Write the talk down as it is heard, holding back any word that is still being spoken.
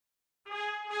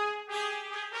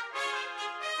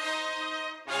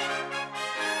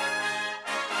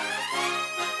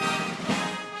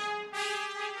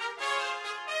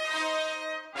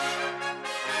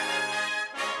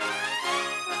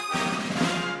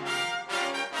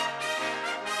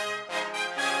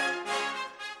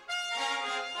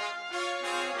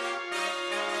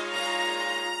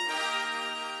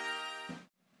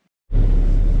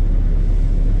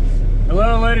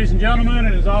ladies and gentlemen,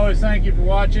 and as always, thank you for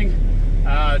watching.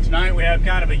 Tonight we have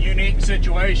kind of a unique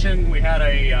situation. We had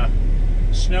a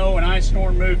snow and ice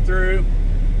storm move through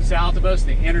south of us.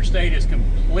 The interstate is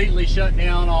completely shut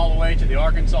down all the way to the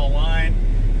Arkansas line.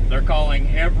 They're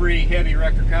calling every heavy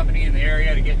wrecker company in the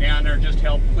area to get down there just to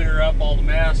help clear up all the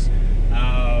mess.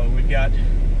 We've got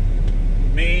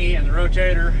me and the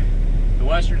Rotator, the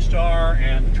Western Star,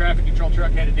 and the traffic control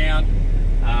truck headed down.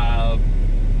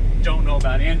 Don't know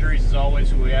about injuries, as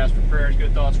always, so we ask for prayers,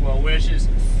 good thoughts, well wishes.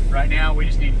 Right now we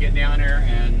just need to get down there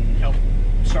and help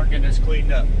start getting this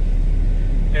cleaned up.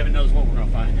 Heaven knows what we're going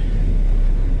to find.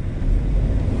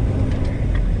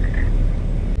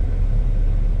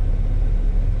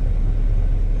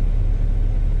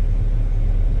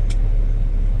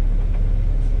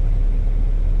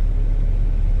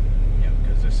 Yeah,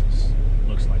 because this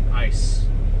looks like ice.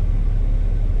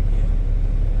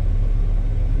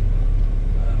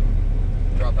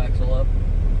 Drop axle up?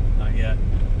 Not yet.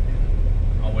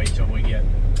 I'll wait till we get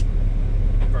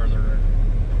further.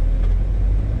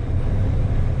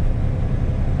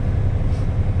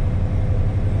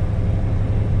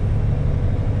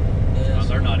 Well,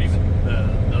 they're not even,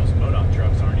 those MoDOT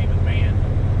trucks aren't even manned.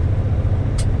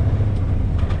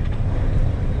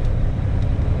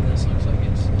 This looks like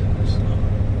it's slow.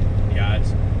 Yeah,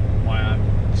 it's why I'm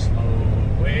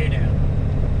slowed way down.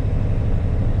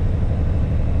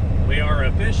 We are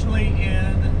officially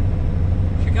in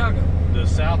Chicago. the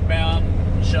southbound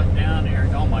shutdown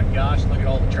area. Oh my gosh, look at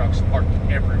all the trucks parked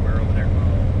everywhere over there.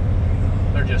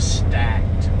 They're just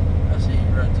stacked. I see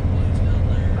reds and blues down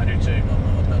there. I do too. I don't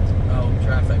know what that's. Oh,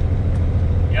 traffic.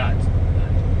 Yeah,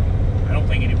 I don't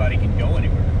think anybody can go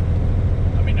anywhere.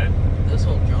 I mean, This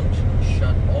whole junction is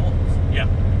shut off. yeah,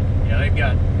 they've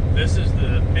got, this is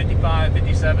the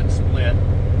 55-57 split,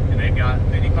 and they've got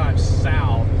 55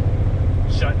 south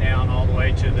shut down all the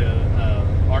way to the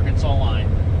Arkansas line,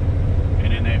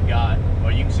 and then they've got,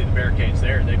 well, you can see the barricades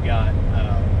there. They've got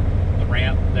the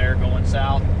ramp there going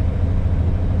south,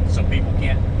 so people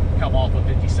can't come off of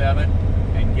 57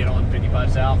 and get on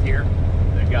 55 south here.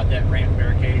 They've got that ramp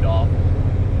barricaded off,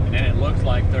 and then it looks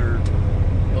like they're,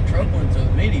 Well, truck went to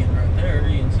the median right there.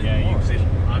 You can see yeah, the you can see,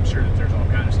 I'm sure that there's all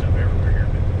kind of stuff everywhere here,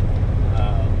 but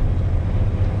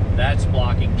that's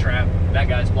blocking traffic. That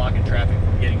guy's blocking traffic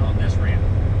from getting on this ramp.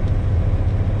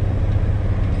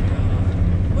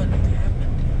 What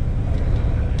happened?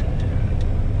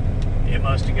 It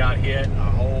must have got hit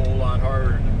a whole lot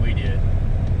harder than we did.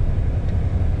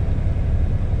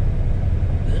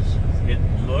 It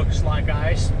looks like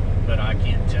ice, but I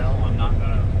can't tell. I'm not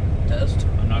gonna Test.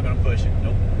 I'm not gonna push it.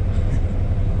 Nope.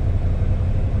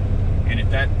 And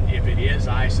if it is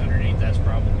ice underneath, that's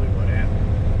probably what happened.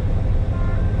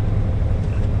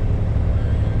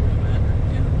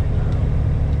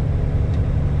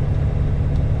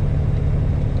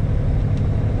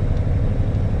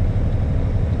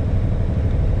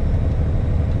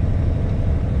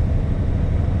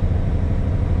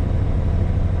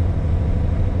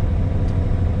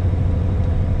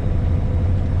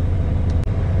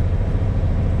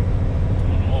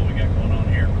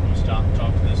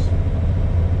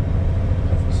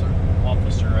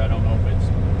 I don't know if it's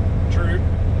true.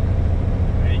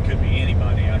 It could be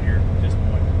anybody out here at this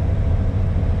point.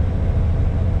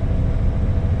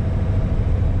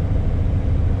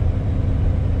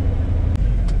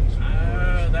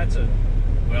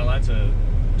 That's a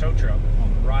tow truck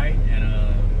on the right and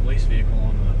a police vehicle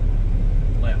on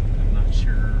the left. I'm not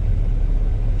sure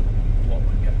what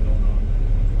we got going on.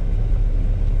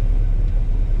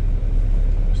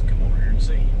 Just come over here and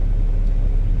see.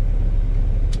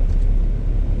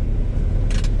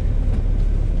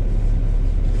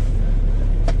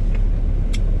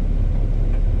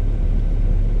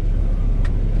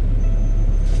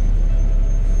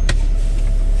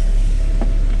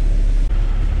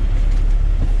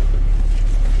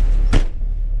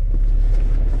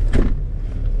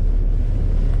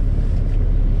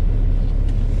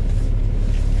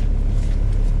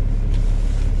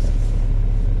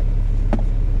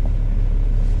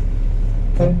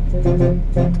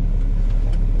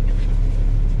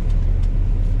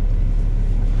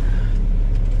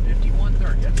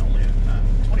 That's only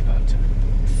 25 ton.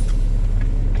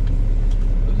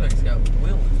 Looks like it's got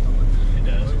wheels on it. It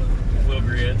does. Wheel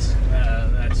grids.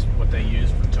 That's what they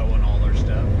use for towing all their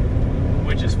stuff,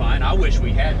 which is fine. I wish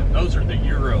we had them. Those are the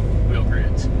Euro wheel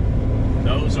grids.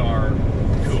 Those are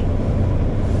cool.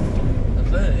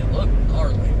 That's it. It looked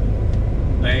gnarly.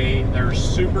 They're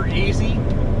super easy,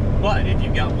 but if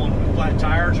you've got one with flat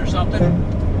tires or something,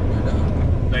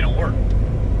 they don't work.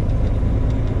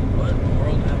 What in the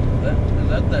world happened to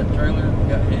that? Is that trailer that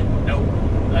got hit? Nope.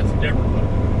 That's a different one.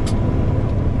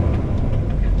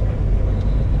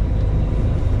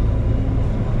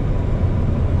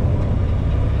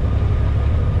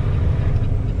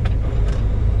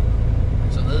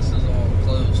 So this is all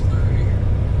closed through here.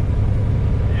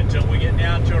 Until we get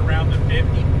down to around the 50,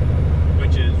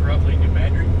 which is roughly New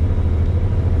Bedford.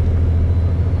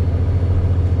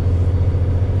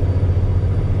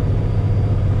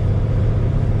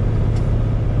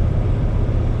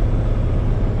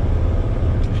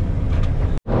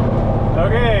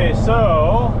 Okay,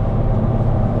 so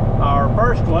our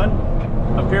first one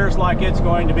appears like it's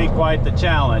going to be quite the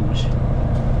challenge.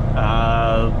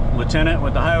 Lieutenant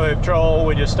with the Highway Patrol,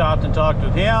 we just stopped and talked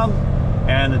with him,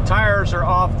 and the tires are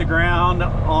off the ground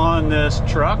on this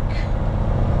truck,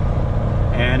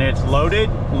 and it's loaded,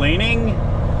 leaning.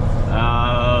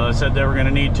 Said they were going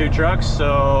to need 2 trucks,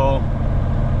 so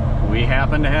we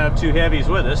happen to have 2 heavies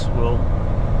with us. We'll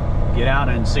get out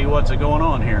and see what's going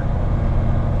on here.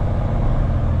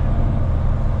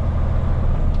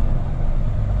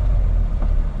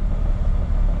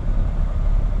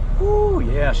 Ooh,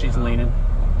 yeah, she's leaning.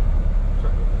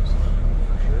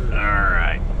 All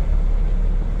right.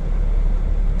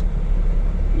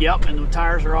 Yep, and the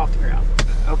tires are off the ground.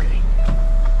 Okay.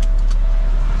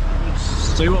 Let's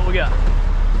see what we got.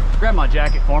 Grab my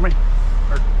jacket for me.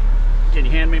 Or can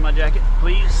you hand me my jacket,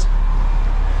 please?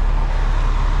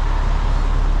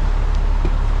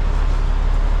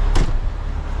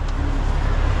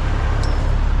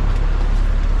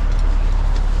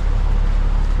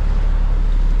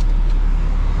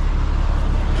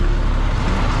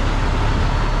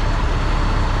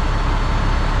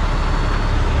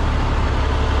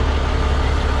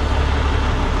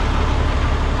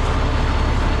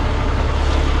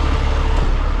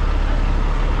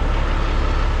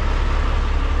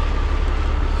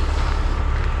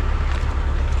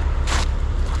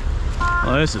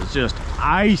 Well, this is just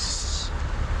ice.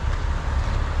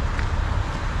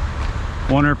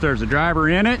 Wonder if there's a driver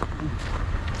in it.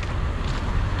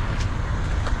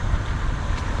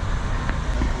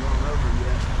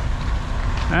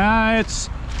 It's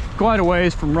quite a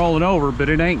ways from rolling over, but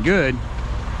it ain't good.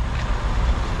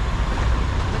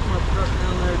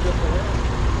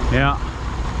 Yeah.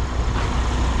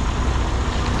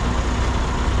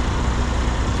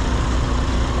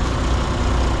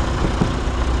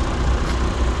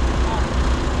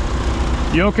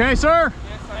 You okay, sir?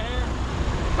 Yes, I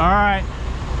am. All right.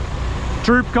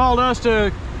 Troop called us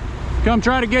to come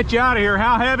try to get you out of here.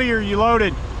 How heavy are you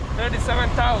loaded?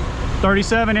 37,000.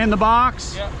 37 in the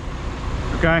box? Yeah.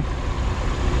 Okay.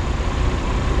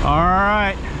 All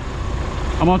right.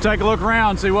 I'm gonna take a look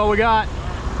around, see what we got.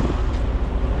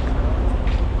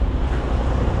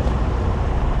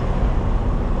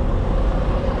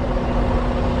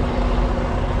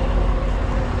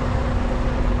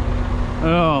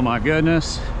 Oh my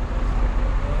goodness.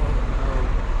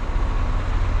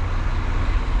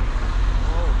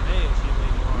 Oh, man, she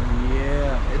leaned hard.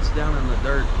 Yeah, it's down in the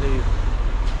dirt too.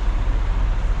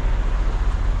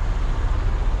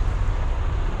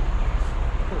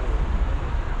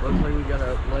 Looks like we got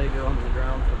a leg on the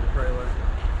ground for the trailer.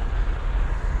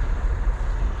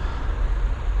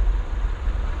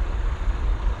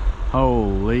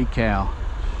 Holy cow.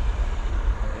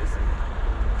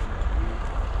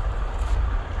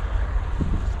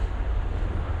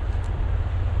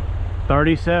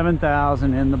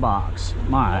 37,000 in the box.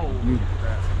 My,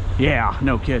 yeah,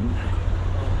 no kidding.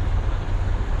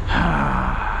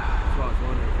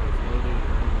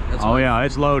 Oh yeah,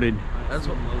 it's loaded. That's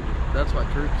what loaded. That's what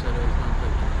Troop said it was going to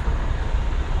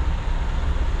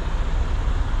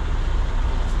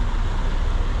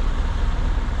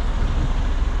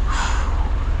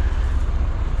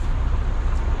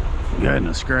take.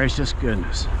 Goodness gracious,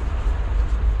 goodness.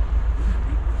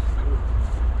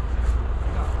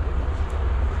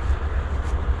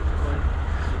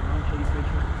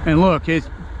 And look, he's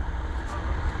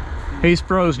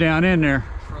froze down in there.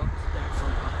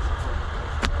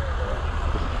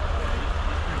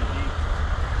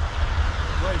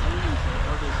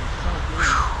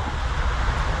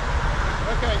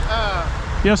 Okay,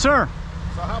 Yes, sir.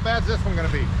 so how bad's this one gonna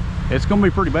be? It's gonna be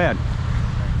pretty bad.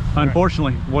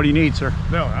 Unfortunately. What do you need, sir?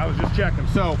 No, I was just checking.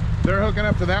 So they're hooking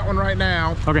up to that one right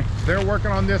now. Okay. They're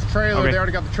working on this trailer. Okay. They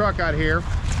already got the truck out here.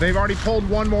 They've already pulled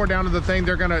one more down to the thing.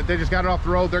 They just got it off the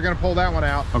road. They're gonna pull that one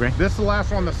out. Okay. This is the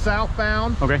last one, the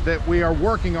southbound, Okay. that we are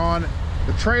working on.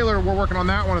 The trailer, we're working on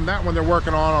that one, and that one they're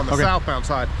working on the Okay. southbound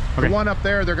side. Okay. The one up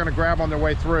there, they're gonna grab on their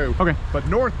way through. Okay. But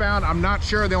northbound, I'm not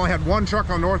sure. They only had one truck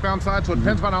on the northbound side, so it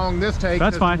depends on how long this takes.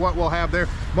 That's as to fine. what we'll have there.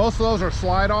 Most of those are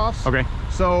slide offs. Okay.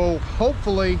 So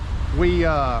hopefully we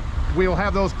we'll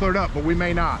have those cleared up, but we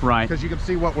may not. Right. Because you can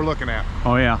see what we're looking at.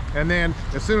 Oh yeah. And then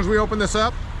as soon as we open this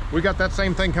up, we got that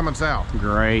same thing coming south.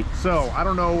 Great. So I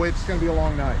don't know, it's gonna be a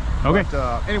long night. Okay.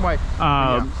 But, anyway.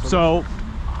 Yeah, so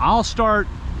I'll start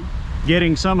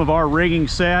getting some of our rigging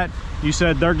set. You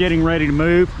said they're getting ready to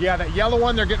move. Yeah, that yellow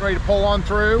one, they're getting ready to pull on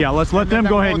through. Yeah, let's let them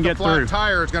go ahead and get through. The flat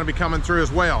tire is going to be coming through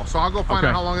as well. So I'll go find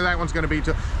out how long that one's going to be.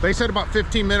 They said about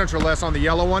 15 minutes or less on the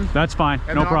yellow one. That's fine,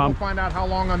 and no then problem. I'll go find out how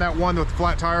long on that one with the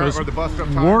flat tire or the bust up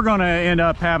tire. We're going to end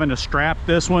up having to strap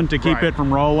this one to keep it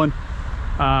from rolling.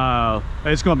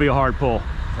 It's going to be a hard pull.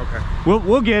 Okay.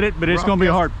 We'll get it, but it's going to be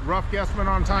a hard. Rough guesstimate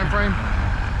on time frame?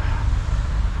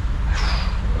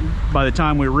 By the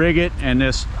time we rig it and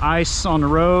this ice on the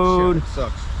road. Shit, it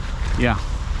sucks. Yeah,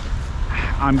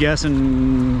 I'm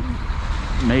guessing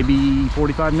maybe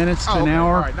 45 minutes to an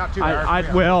hour. All right, not too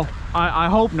bad. Well, I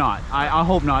hope not. I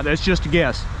hope not. That's just a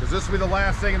guess. Because this will be the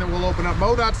last thing, and then we'll open up.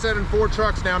 MoDOT's sending 4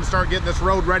 trucks down to start getting this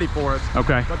road ready for us.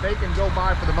 Okay. But they can go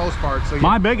by for the most part. So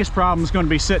my biggest problem is going to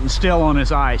be sitting still on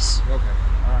this ice. Okay.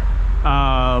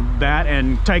 All right. That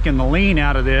and taking the lean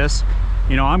out of this.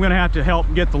 You know, I'm going to have to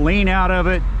help get the lean out of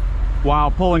it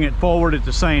while pulling it forward at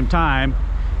the same time.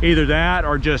 Either that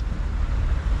or just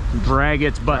drag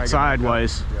its butt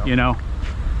sideways. Yep. You know.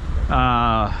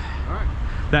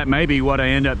 That may be what I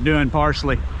end up doing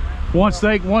partially. Once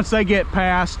they get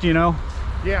past, you know.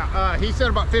 Yeah, he said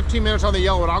about 15 minutes on the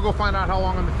yellow, and I'll go find out how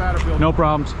long on the PETERBILT. No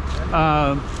problems.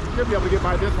 Should be able to get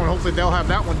by this one. Hopefully they'll have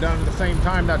that one done at the same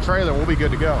time. That trailer will be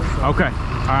good to go. So. Okay.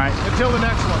 All right. Until the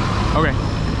next one. Okay.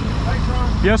 Thanks,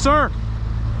 Ron. Yes, sir.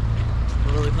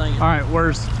 What are we thinking? All right.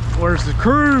 Where's the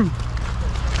crew?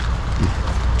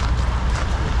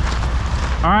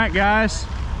 All right, guys.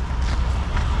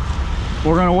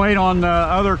 We're gonna wait on the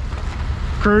other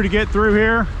crew to get through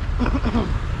here.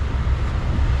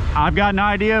 I've got an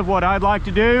idea of what I'd like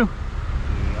to do.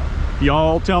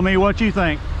 Y'all tell me what you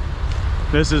think.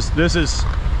 This is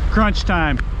crunch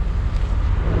time.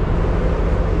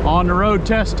 On the road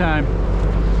test time.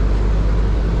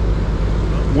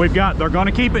 They're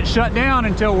gonna keep it shut down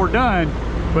until we're done,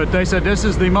 but they said this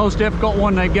is the most difficult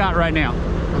one they've got right now.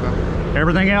 Okay.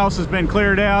 Everything else has been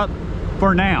cleared out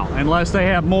for now, unless they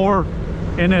have more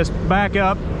in this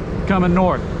backup coming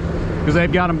north, because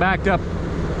they've got them backed up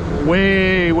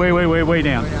way down. Way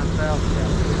down south, yeah.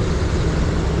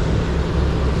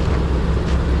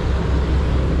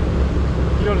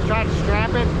 You gonna try to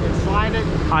strap it and slide it?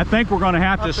 I think we're going to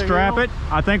have to strap it.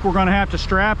 I think we're going to have to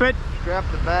strap it. Strap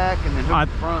the back and then hook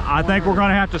the front. I think we're going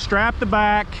to have to strap the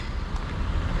back.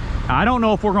 I don't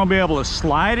know if we're going to be able to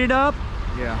slide it up.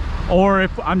 Yeah. Or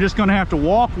if I'm just going to have to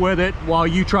walk with it while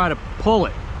you try to pull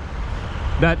it.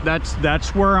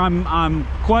 That's where I'm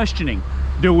questioning.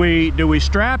 Do we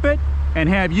strap it and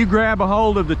have you grab a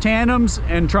hold of the tandems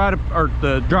and or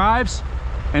the drives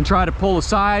and try to pull the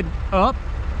side up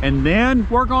and then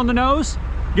work on the nose?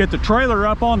 Get the trailer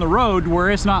up on the road where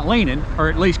it's not leaning, or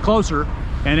at least closer,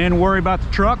 and then worry about the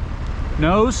truck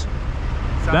nose.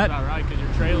 Sounds about right, because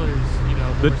your trailer's, you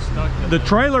know, more stuck. The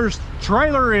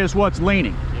trailer is what's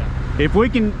leaning. Yeah. If we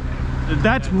can,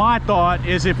 that's my thought,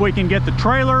 is if we can get the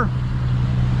trailer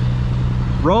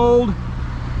rolled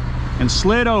and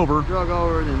slid over, drug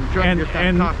over, and then the truck and, just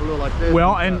kind of cocked a little like this.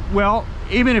 Well,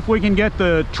 even if we can get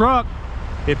the truck,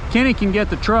 if Kenny can get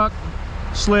the truck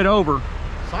slid over,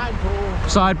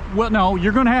 well, no,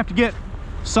 you're going to have to get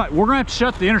side. We're going to have to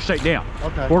shut the interstate down.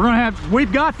 Okay. We've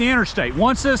got the interstate.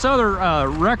 Once this other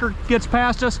wrecker gets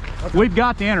past us, we've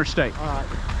got the interstate. All right.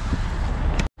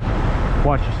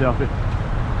 Watch yourself.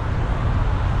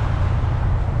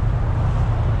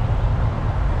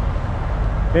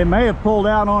 It may have pulled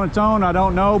out on its own, I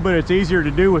don't know, but it's easier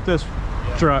to do with this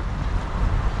truck.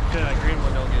 That green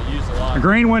one don't get used a lot. The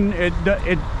green one,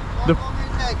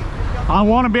 I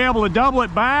want to be able to double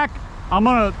it back. I'm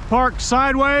going to park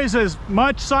sideways, as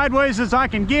much sideways as I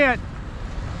can get.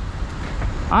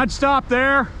 I'd stop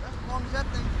there. As long as that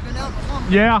thing's been out for long.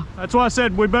 Yeah, that's why I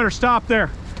said we better stop there.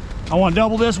 I want to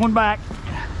double this one back.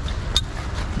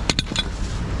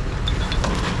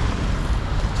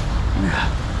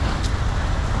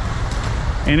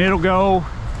 And it'll go,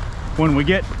 when we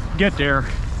get there,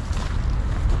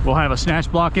 we'll have a snatch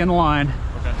block in the line.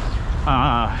 Okay.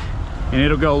 And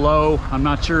it'll go low. I'm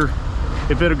not sure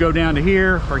if it'll go down to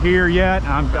here or here yet.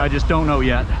 I just don't know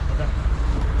yet.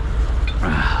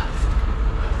 Okay.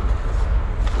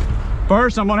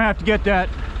 First, I'm gonna have to get that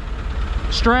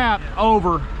strap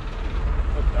over.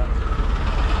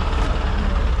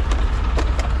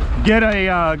 Get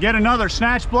another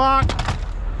snatch block.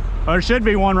 There should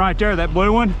be one right there, that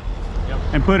blue one. Yep.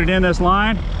 And put it in this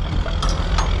line.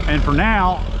 And for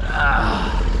now,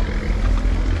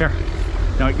 here.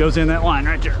 No, it goes in that line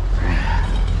right there.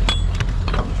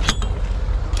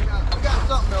 We got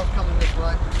something else coming this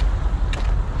way.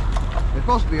 It's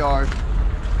supposed to be ours.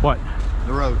 What?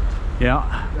 The road.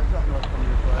 Yeah. There's something else coming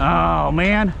this way. Oh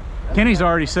man, Kenny's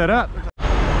already set up.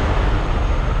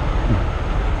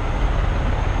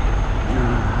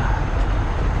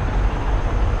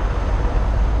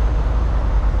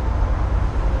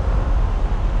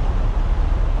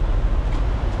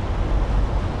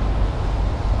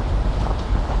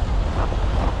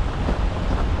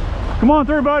 Come on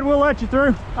through, bud. We'll let you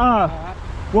through.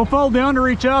 We'll fold the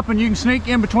underreach up and you can sneak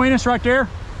in between us right there.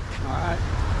 All right.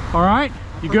 All right.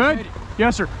 You good?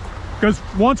 Yes, sir. Because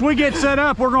once we get set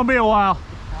up, we're going to be a while.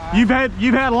 You've had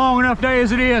a long enough day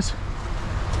as it is.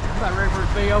 I'm about ready for it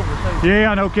to be over too.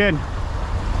 Yeah, no kidding.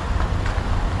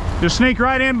 Just sneak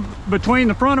right in between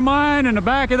the front of mine and the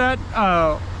back of that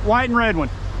white and red one.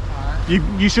 All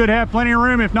right. You should have plenty of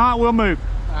room. If not, we'll move.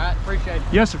 All right. Appreciate it.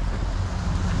 Yes, sir.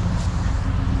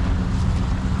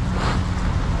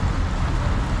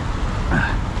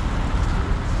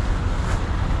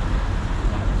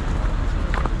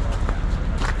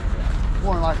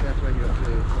 More than likely that's what you'll do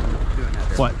doing that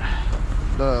there. What?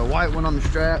 The white one on the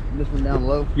strap, this one down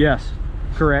low. Yes,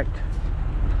 correct.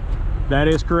 That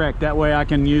is correct. That way I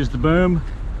can use the boom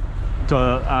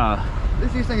to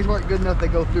These things weren't good enough, they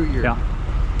go through your... yeah.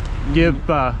 Give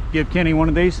Kenny one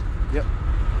of these. Yep.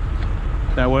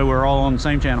 That way we're all on the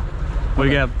same channel. We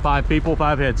got 5 people,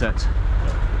 5 headsets.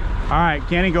 All right,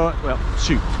 Kenny, go. Well,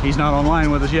 shoot, he's not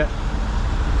online with us yet.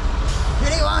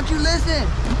 Kenny, why don't you listen?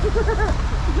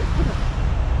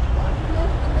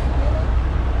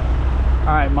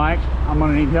 All right, Mike, I'm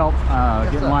gonna need help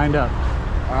getting lined up.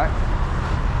 All right.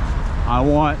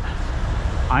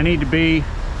 I need to be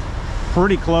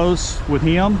pretty close with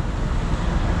him,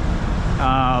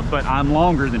 but I'm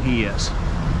longer than he is.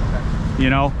 You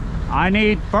know,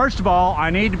 first of all, I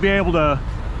need to be able to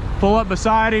pull up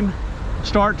beside him,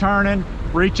 start turning,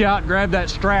 reach out, grab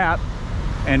that strap,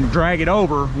 and drag it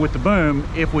over with the boom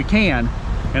if we can,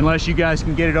 unless you guys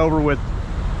can get it over with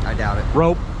I doubt it.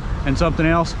 rope and something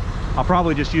else. I'll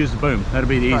probably just use the boom. That'll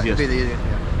be the easiest. It'll be the easiest,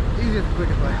 yeah. Easiest,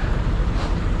 quickest way.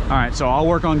 All right, so I'll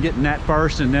work on getting that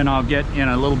first, and then I'll get in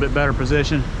a little bit better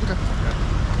position. Okay.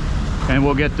 And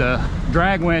we'll get the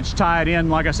drag winch tied in,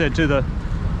 like I said, to the...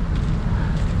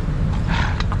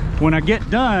 When I get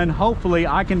done, hopefully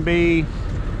I can be...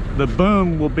 The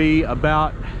boom will be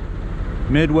about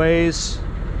midways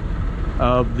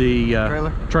of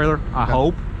the trailer, I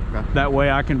hope. Okay. That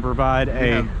way I can provide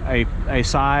a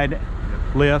side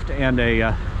lift and a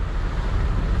Yep.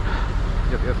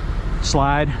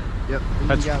 slide. Yep.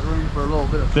 Then you got room for a little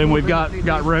bit of... Then we've got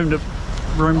room to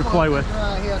play with.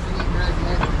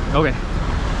 Okay.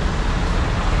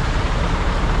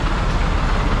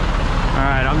 All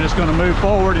right, I'm just going to move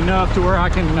forward enough to where I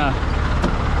can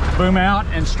boom out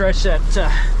and stretch that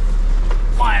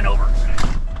line over.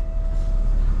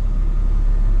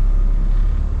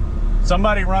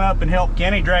 Somebody run up and help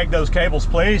Kenny drag those cables,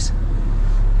 please.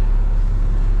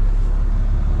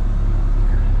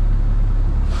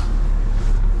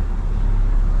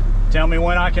 Tell me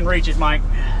when I can reach it, Mike.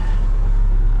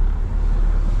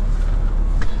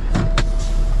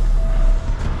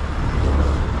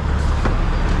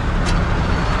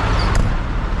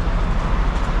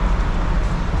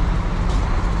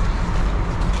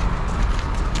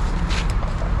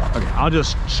 Okay, I'll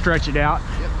just stretch it out.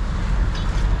 Yep.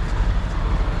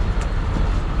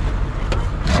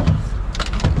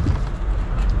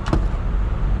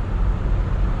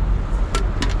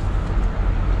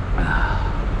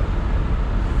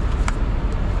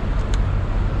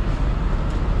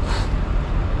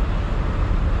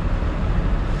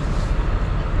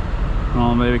 Come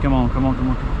on, baby, come on, come on, come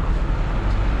on, come on.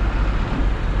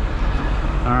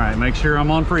 All right, make sure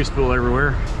I'm on free spool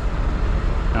everywhere.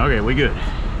 Okay, we good.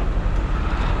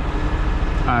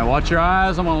 All right, watch your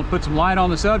eyes. I'm gonna put some light on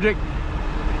the subject.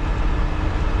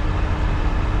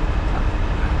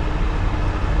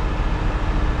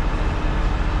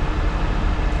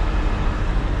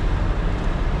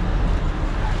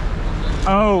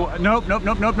 Oh, nope, nope,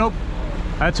 nope, nope, nope.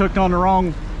 That's hooked on the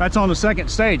wrong, that's on the second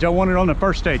stage. I want it on the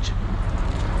first stage.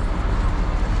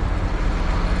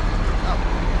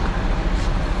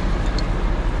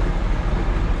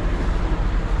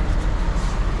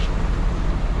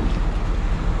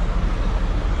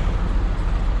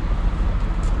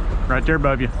 Right there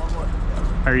above you.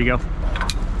 There you go. All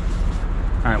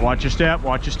right, watch your step,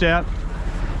 watch your step.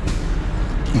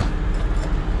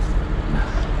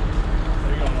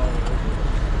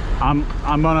 I'm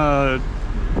gonna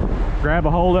grab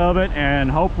a hold of it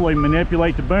and hopefully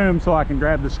manipulate the boom so I can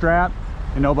grab the strap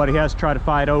and nobody has to try to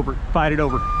fight it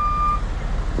over.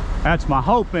 That's my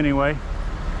hope anyway.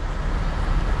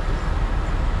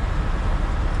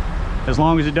 As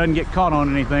long as it doesn't get caught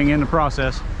on anything in the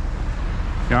process.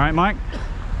 You all right, Mike?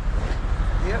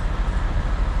 Yep.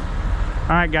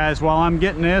 All right, guys, while I'm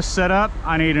getting this set up,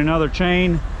 I need another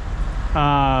chain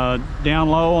down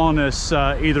low on this,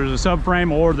 either the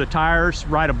subframe or the tires,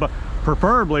 right above,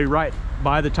 preferably right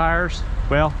by the tires.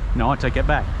 Well, no, I take that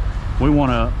back. We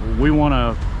wanna,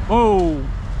 whoa,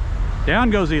 down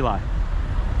goes Eli.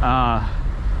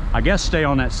 I guess stay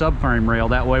on that subframe rail.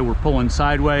 That way we're pulling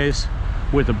sideways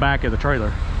with the back of the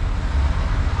trailer.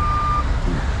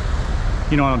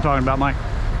 You know what I'm talking about, Mike?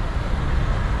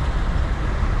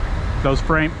 Those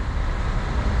frame.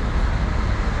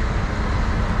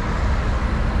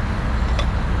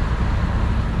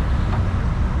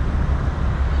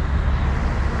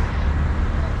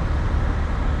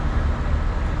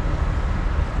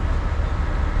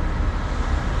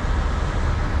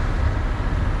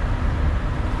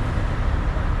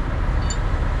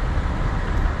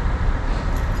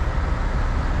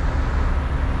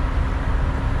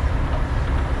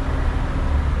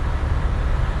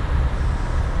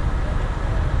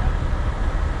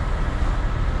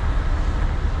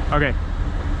 Okay.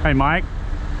 Hey, Mike.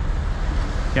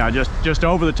 Yeah, just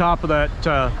over the top of that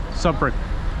subframe.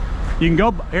 You can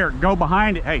go here. Go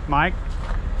behind it. Hey, Mike.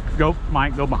 Go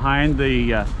behind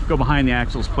the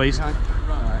axles, please. All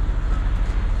right.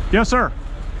 Yes, sir.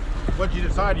 What you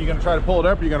decide? Are you going to try to pull it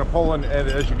up, or are you going to pull in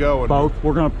as you go? Both.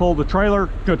 We're going to pull the trailer.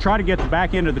 Going to try to get the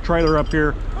back end of the trailer up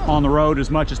here on the road as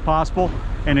much as possible,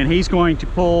 and then he's going to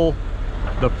pull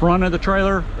the front of the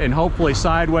trailer and hopefully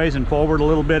sideways and forward a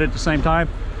little bit at the same time.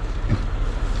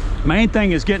 Main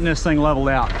thing is getting this thing leveled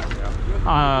out.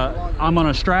 I'm going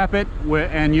to strap it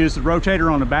and use the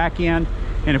rotator on the back end,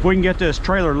 and if we can get this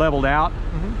trailer leveled out,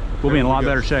 we'll be in a lot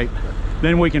better shape.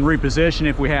 Then we can reposition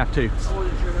if we have to.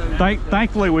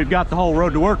 Thankfully, we've got the whole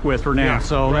road to work with for now. Yeah,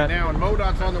 so right that now, and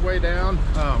MoDOT's on the way down.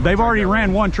 They've already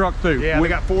ran one truck through. Yeah, we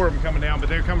got 4 of them coming down, but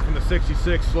they're coming from the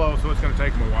 66 slow, so it's going to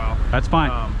take them a while. That's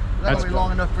fine. That's be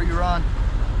long enough for you, Ron.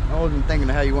 I wasn't thinking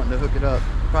of how you wanted to hook it up.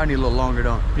 Probably need a little longer,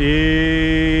 don't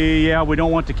it? Yeah, we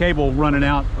don't want the cable running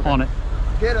out on it.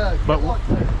 Get a But- watch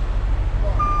there.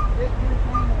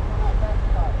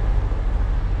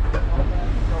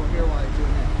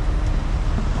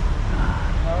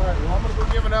 I'm going to go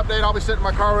give an update. I'll be sitting in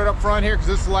my car right up front here because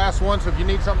this is the last one. So if you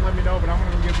need something, let me know. But I'm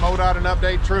going to give MoDOT an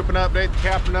update, Troop an update, the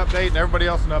captain an update, and everybody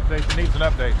else an update that needs an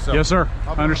update. So Yes, sir.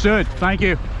 Understood. Thank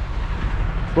you.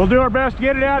 We'll do our best to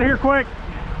get it out of here quick.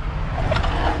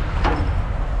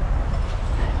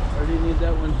 Where do you need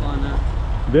that one on that?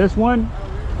 This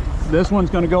one's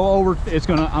going to go over.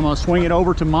 I'm going to swing it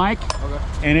over to Mike,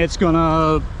 and it's going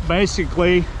to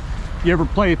basically. You ever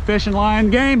play a fishing line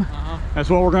game? That's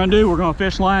what we're going to do. We're going to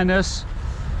fish line this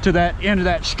to that end of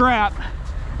that strap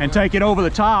and take it over the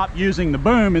top using the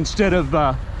boom instead of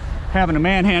having to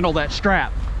manhandle that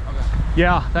strap.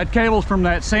 Yeah, that cable's from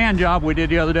that sand job we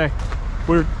did the other day.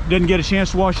 We didn't get a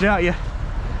chance to wash it out yet.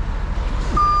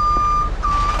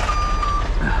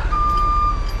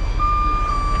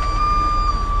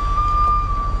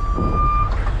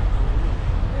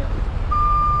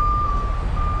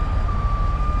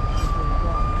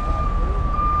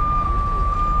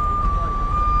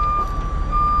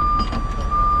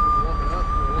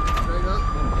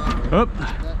 Oop.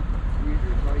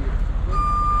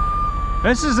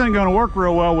 This isn't going to work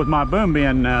real well with my boom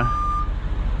being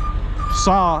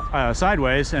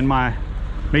sideways and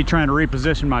me trying to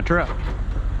reposition my truck.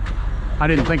 I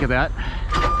didn't think of that.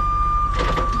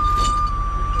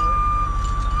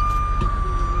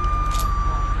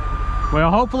 Well,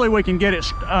 hopefully we can get it,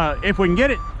 if we can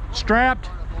get it strapped,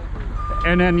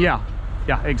 and then yeah,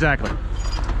 exactly.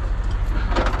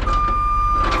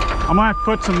 I might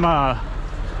put some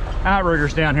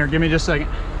outriggers down here. Give me just a second.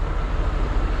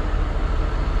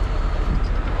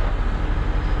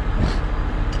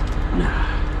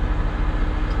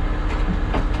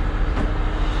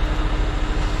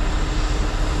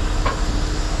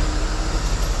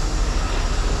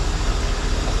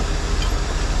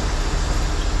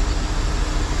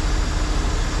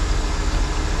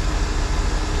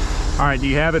 All right, do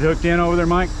you have it hooked in over there,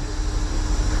 Mike?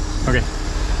 Okay.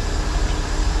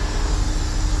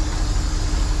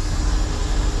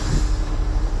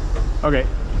 Okay.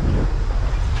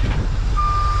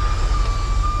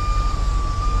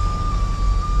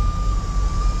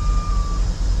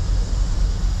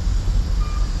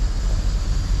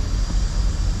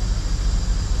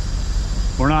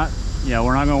 We're not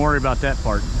going to worry about that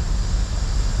part.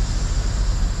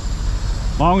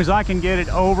 As long as I can get it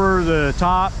over the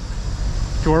top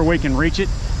to where we can reach it.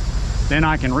 Then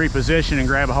I can reposition and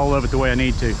grab a hold of it the way I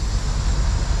need to.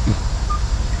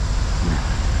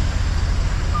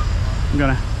 I'm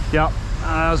gonna, yep,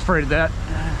 I was afraid of that.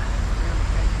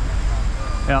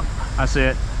 Yep, I see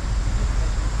it.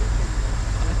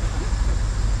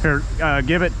 Here,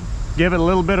 give it a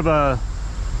little bit of a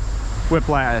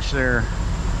whiplash there.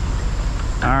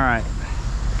 All right.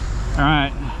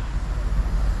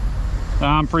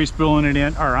 I'm free spooling it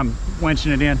in, or I'm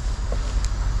winching it in.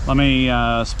 Let me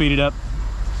speed it up.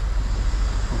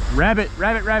 Rabbit.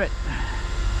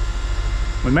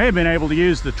 We may have been able to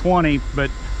use the 20,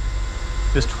 but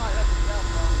this.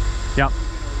 Yep.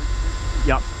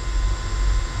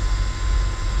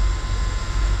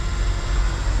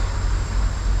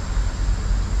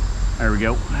 There we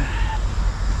go.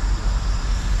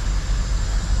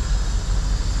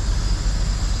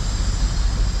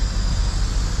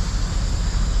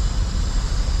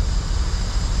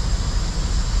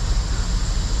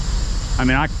 I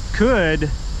mean, I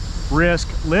could risk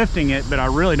lifting it, but I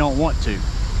really don't want to.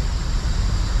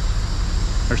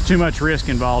 There's too much risk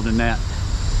involved in that.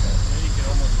 You can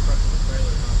almost crush the trailer,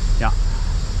 huh? Yeah.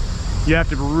 You have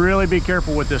to really be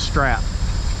careful with this strap.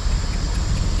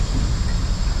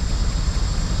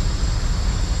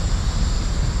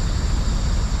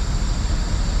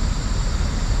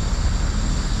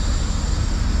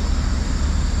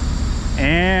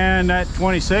 And that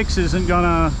 26 isn't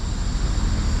gonna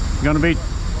be,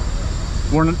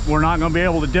 we're not gonna be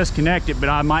able to disconnect it, but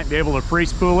I might be able to free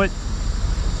spool it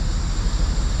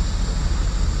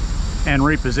and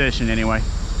reposition anyway.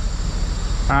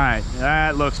 All right,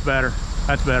 that looks better.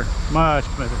 That's better, much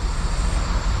better.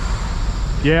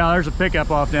 Yeah, there's a pickup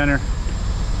off down there.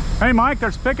 Hey Mike,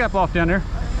 there's a pickup off down there.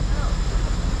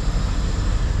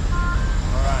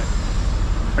 All right.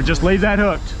 Or just leave that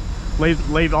hooked.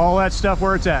 Leave all that stuff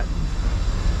where it's at.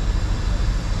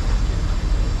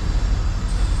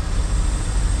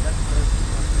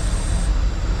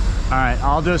 All right,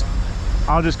 I'll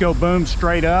just go boom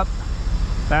straight up.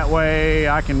 That way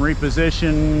I can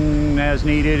reposition as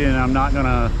needed, and I'm not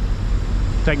gonna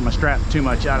take my strap too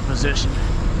much out of position,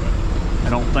 I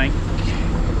don't think.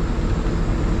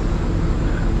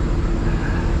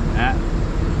 That,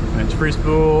 winch free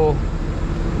spool,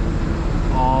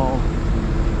 all,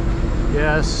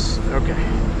 yes, okay.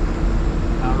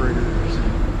 Outriggers.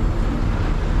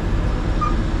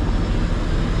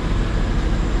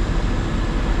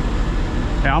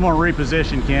 Yeah, I'm gonna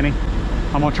reposition, Kenny.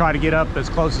 I'm gonna try to get up as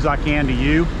close as I can to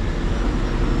you,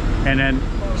 and then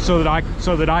so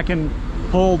that I can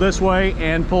pull this way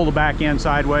and pull the back end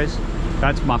sideways.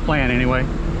 That's my plan anyway.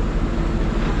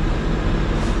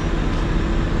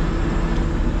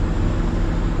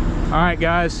 All right,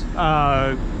 guys,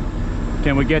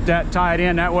 can we get that tied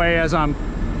in that way as I'm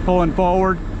pulling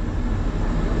forward?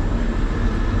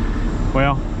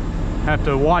 Well, have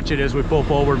to watch it as we pull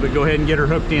forward, but go ahead and get her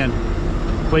hooked in,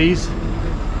 please.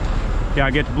 Yeah,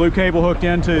 get the blue cable hooked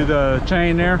into the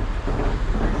chain there.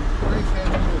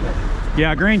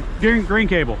 Yeah, green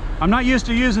cable. I'm not used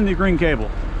to using the green cable.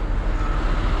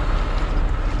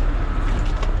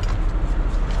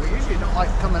 Well, usually it don't like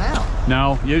coming out.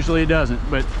 No, usually it doesn't,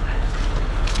 but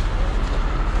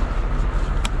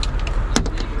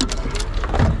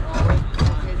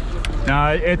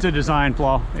no, it's a design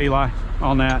flaw, Eli,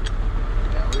 on that.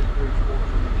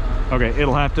 Okay,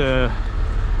 it'll have to,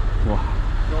 well,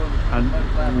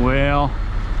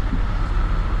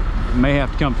 it may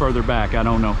have to come further back. I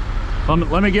don't know.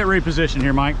 Let me get repositioned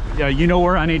here, Mike. Yeah, you know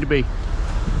where I need to be.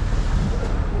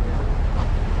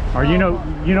 Or you know.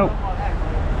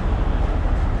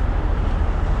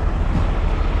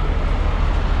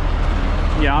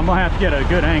 Yeah, I'm gonna have to get a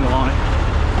good angle on it.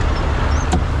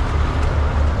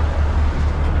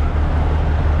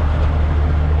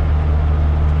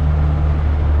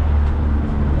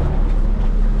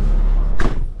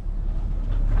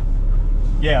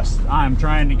 Yes, I'm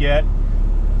trying to get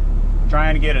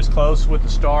as close with the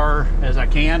star as I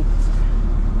can.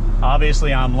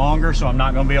 Obviously I'm longer, so I'm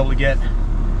not going to be able to get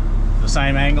the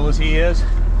same angle as he is.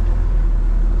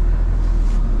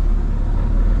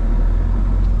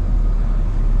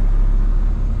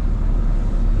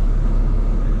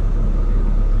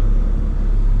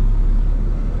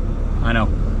 I know.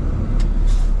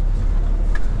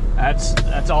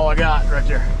 That's all I got right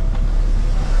there.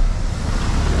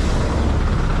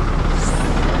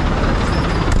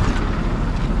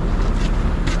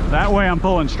 That way I'm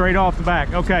pulling straight off the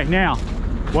back. Okay, now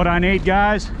what I need,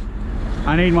 guys,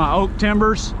 I need my oak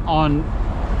timbers on,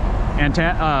 and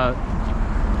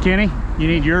Kenny, you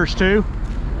need yours too.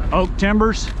 Oak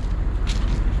timbers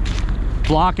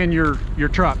blocking your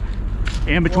truck.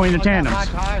 in between the tandems. My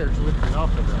tires lifted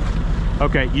off of that.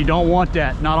 Okay, you don't want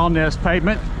that, not on this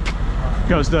pavement,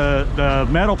 because the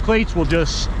metal cleats will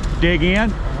just dig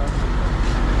in.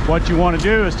 What you want to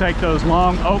do is take those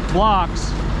long oak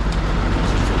blocks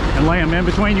and lay them in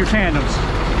between your tandems.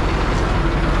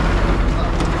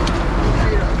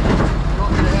 You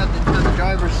want me to have the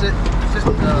driver sit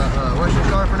where's your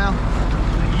car for now?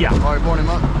 Yeah. Already pouring him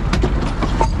up?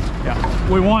 Yeah.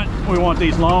 We want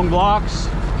these long blocks.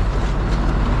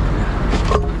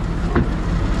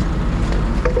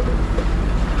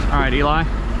 All right, Eli.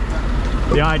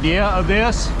 The idea of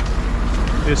this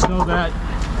is so that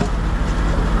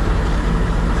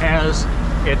as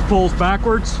it pulls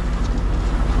backwards,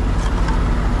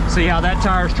 see how that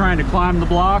tire is trying to climb the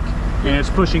block and it's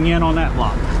pushing in on that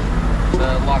block. To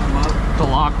lock them up? To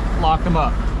lock them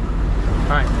up.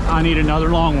 All right, I need another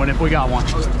long one if we got one.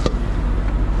 Okay.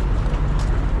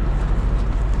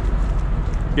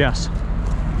 Yes.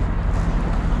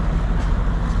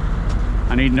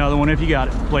 I need another one if you got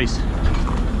it, please.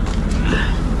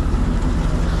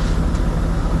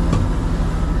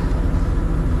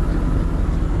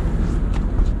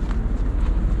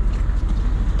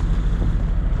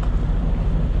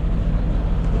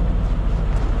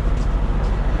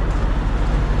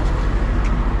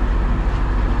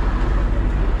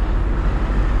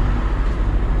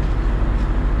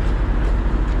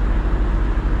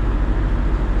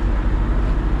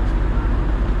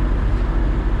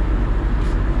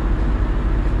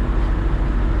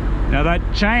 Now that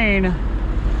chain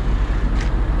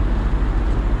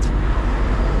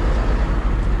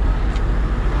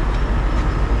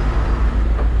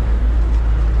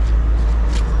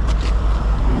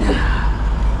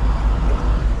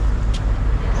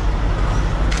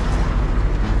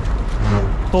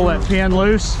pull that pin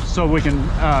loose so we can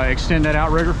extend that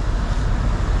outrigger.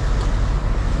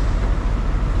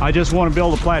 I just want to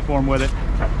build a platform with it.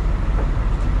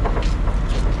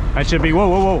 That should be, whoa,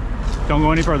 whoa, whoa. Don't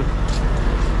go any further.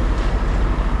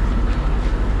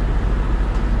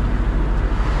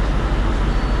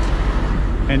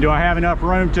 And do I have enough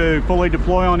room to fully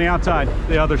deploy on the outside,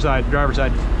 the other side, driver's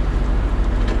side?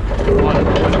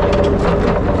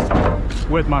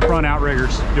 With my front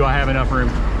outriggers, do I have enough room?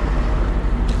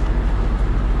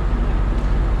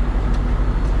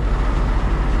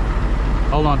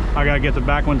 Hold on, I gotta get the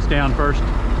back ones down first.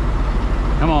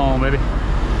 Come on, baby.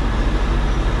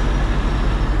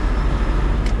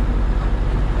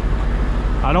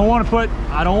 I don't want to put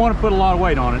a lot of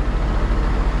weight on it.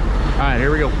 All right,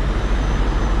 here we go.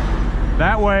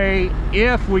 That way,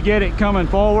 if we get it coming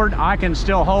forward, I can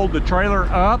still hold the trailer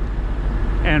up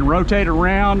and rotate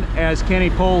around as Kenny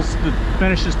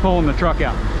finishes pulling the truck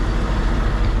out.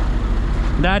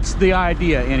 That's the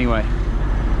idea anyway.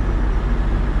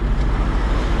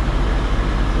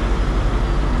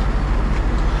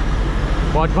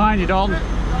 Watch behind you, Dalton.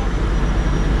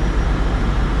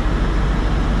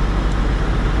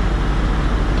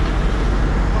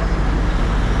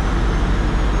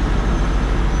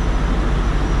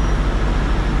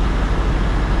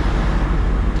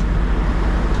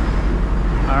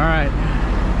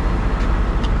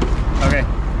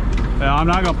 I'm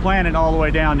not going to plant it all the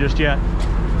way down just yet.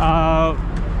 I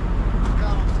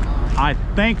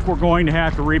think we're going to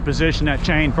have to reposition that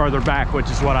chain further back, which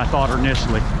is what I thought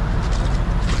initially,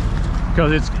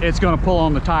 because it's going to pull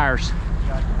on the tires.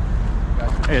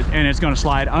 And it's going to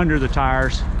slide under the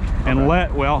tires and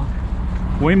well,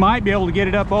 we might be able to get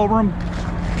it up over them.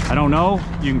 I don't know.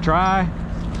 You can try.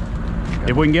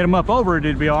 If we can get them up over it,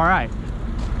 it'd be all right.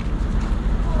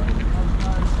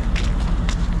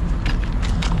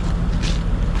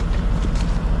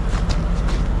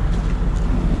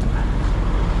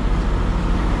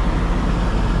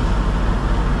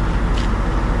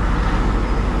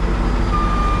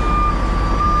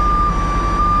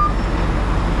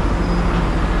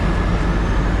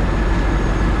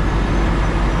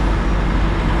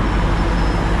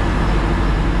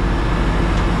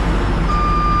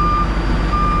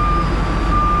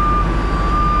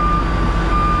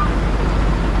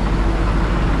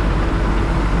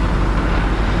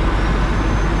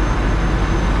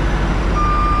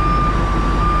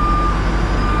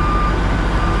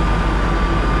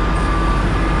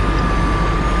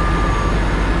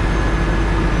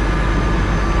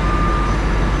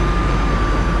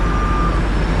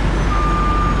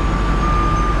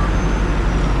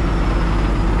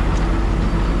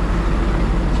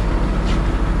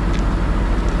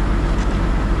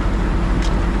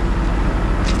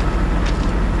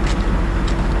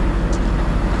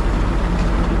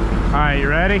 You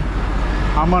ready?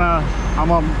 I'm gonna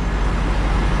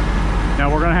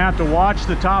Now we're gonna have to watch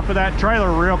the top of that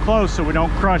trailer real close so we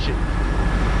don't crush it.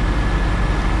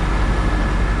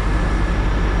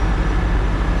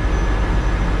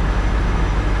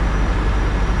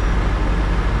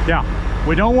 Yeah,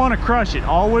 we don't want to crush it.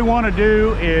 All we want to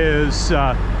do is,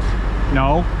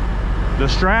 no, the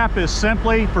strap is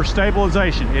simply for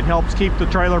stabilization. It helps keep the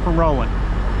trailer from rolling.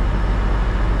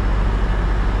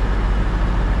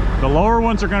 The lower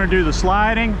ones are going to do the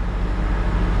sliding.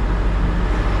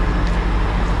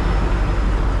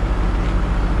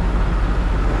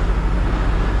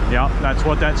 Yeah, that's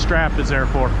what that strap is there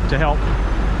for, to help.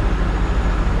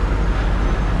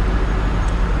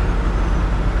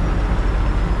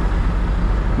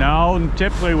 No,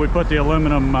 typically we put the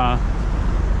aluminum. All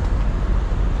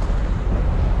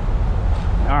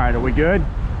right, are we good?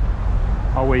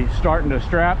 Are we starting to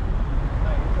strap?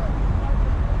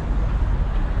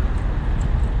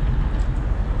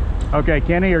 Okay,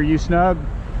 Kenny, are you snug?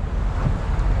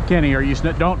 Kenny, are you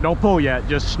snug? Don't pull yet.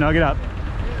 Just snug it up.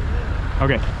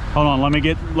 Okay, hold on. Let me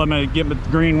get the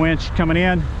green winch coming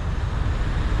in.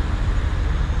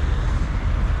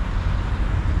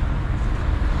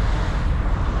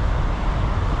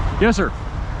 Yes, sir.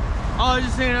 Oh, I was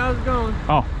just saying how's it going.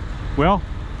 Oh, well,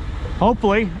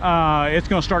 hopefully it's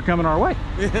going to start coming our way.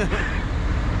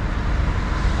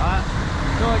 I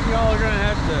feel like y'all are going to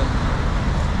have to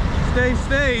stay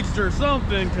staged or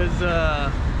something, because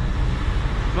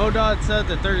MoDOT said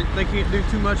that they can't do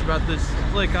too much about this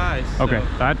slick ice. So. Okay,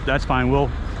 that's fine. We'll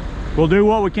do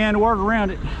what we can to work around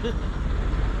it.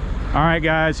 All right,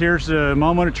 guys, here's the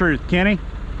moment of truth. Kenny,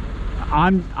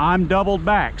 I'm doubled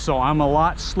back, so I'm a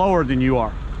lot slower than you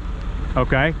are.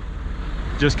 Okay,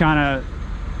 just kind of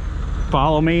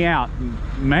follow me out.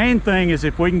 Main thing is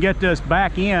if we can get this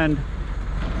back end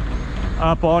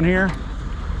up on here.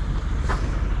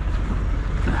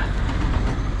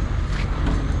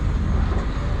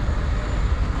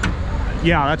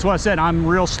 Yeah, that's what I said. I'm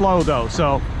real slow though,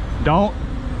 so don't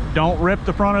rip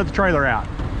the front of the trailer out.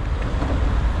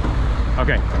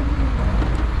 Okay.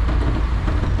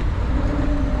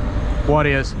 What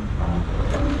is?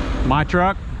 My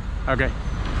truck? Okay.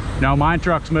 No, my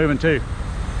truck's moving too.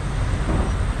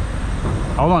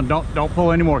 Hold on, don't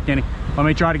pull anymore, Kenny. Let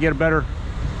me try to get a better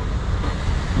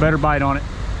bite on it.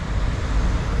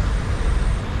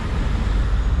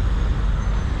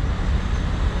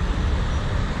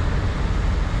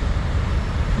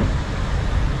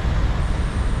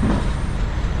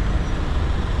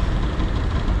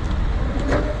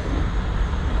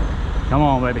 Come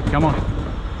on, baby, come on.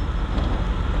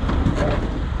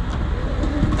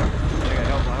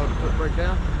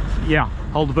 Down? Yeah,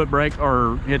 hold the foot brake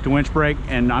or hit the winch brake,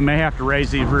 and I may have to raise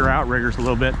these rear outriggers a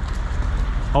little bit.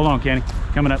 Hold on, Kenny,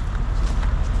 coming up.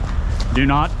 Do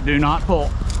not pull.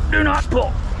 Do not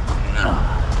pull.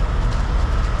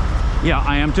 Yeah,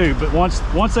 I am too, but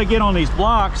once they get on these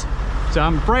blocks, so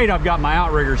I'm afraid I've got my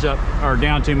outriggers up or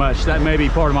down too much. That may be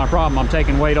part of my problem. I'm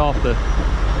taking weight off the.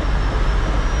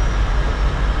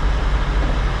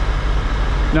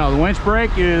 No, the winch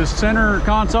brake is center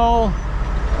console.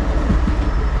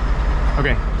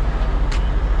 Okay.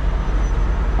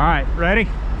 All right, ready?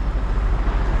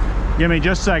 Give me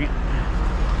just a second.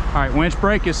 All right, winch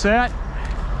brake is set.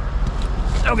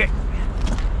 Okay.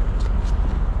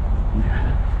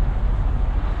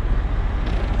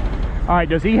 All right,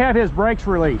 does he have his brakes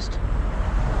released?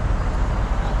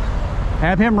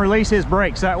 Have him release his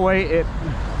brakes, that way it...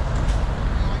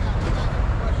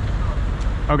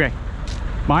 Okay.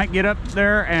 Mike, get up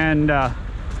there and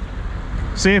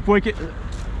see if we can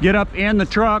get up in the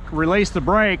truck, release the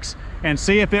brakes, and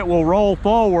see if it will roll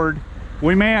forward.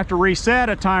 We may have to reset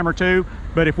a time or two,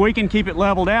 but if we can keep it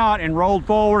leveled out and rolled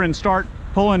forward and start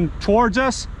pulling towards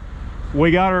us,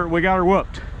 we got her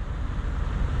whooped.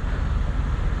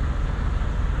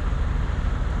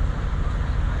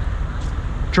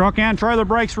 Truck and trailer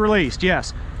brakes released,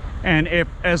 yes. And if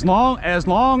as long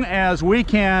as we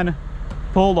can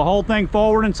pull the whole thing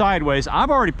forward and sideways, I've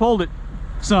already pulled it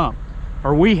some,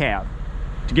 or we have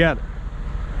together.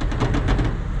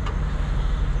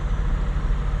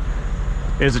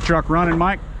 Is the truck running,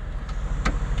 Mike?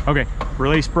 Okay,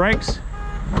 release brakes.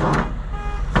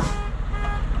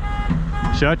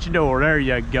 Shut your door, there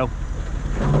you go.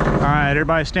 All right,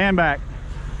 everybody stand back.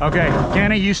 Okay,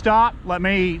 Kenny, you stop. Let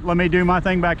me do my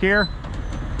thing back here.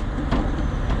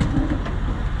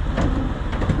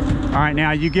 All right,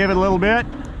 now you give it a little bit.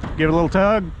 Give it a little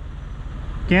tug.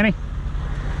 Kenny.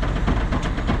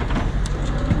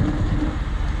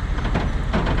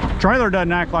 Trailer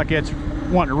doesn't act like it's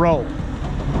wanting to roll.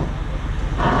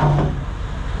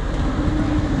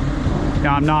 No,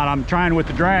 I'm not. I'm trying with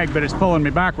the drag, but it's pulling me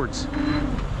backwards.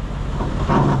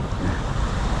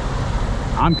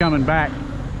 I'm coming back.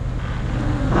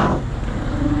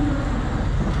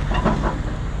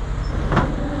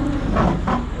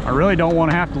 I really don't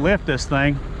want to have to lift this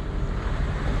thing.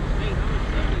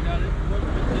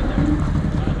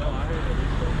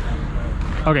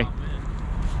 Okay,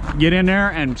 get in there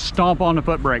and stomp on the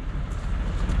foot brake.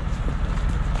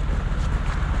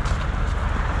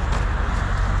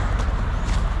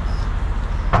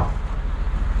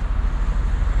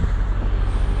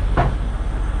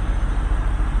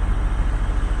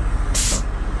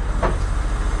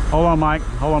 Hold on, Mike.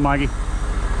 Hold on, Mikey.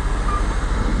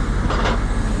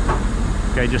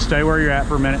 Okay, just stay where you're at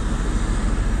for a minute.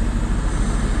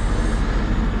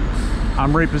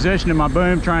 I'm repositioning my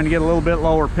boom, trying to get a little bit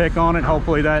lower pick on it.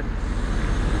 Hopefully that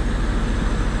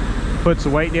puts the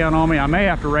weight down on me. I may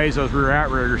have to raise those rear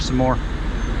outriggers some more.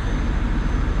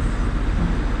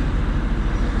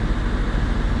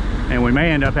 And we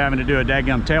may end up having to do a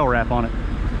dadgum tail wrap on it.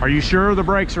 Are you sure the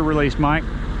brakes are released, Mike?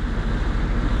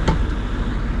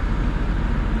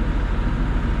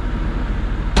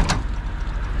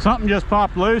 Something just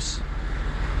popped loose.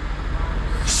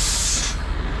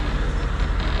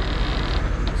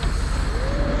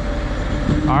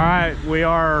 All right, we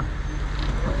are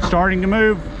starting to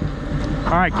move.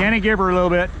 All right, Kenny, give her a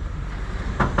little bit.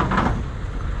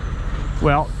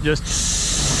 Well,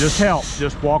 just help.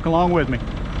 Just walk along with me.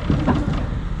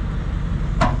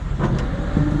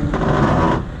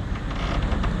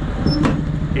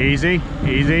 Easy,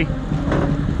 easy.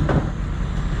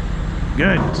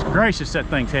 Goodness gracious, that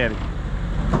thing's heavy.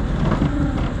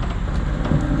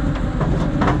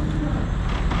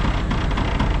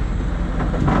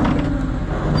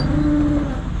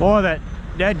 Boy, that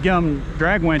dadgum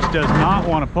drag winch does not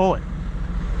want to pull it.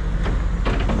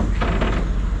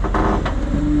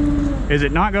 Is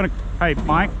it not going to? Hey,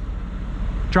 Mike,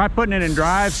 try putting it in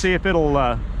drive, see if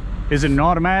it'll, is it an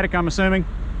automatic, I'm assuming?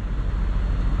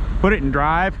 Put it in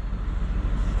drive.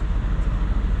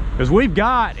 Because we've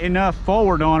got enough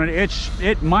forward on it,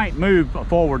 it might move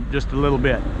forward just a little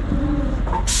bit.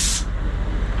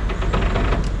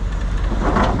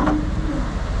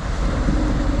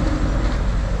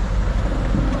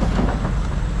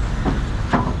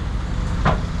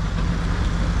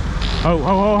 Oh, ho,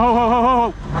 ho, ho, ho, ho,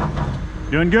 ho,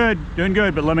 ho. Doing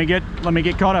good, but let me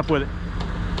get caught up with it.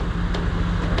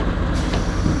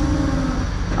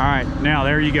 All right, now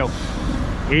there you go.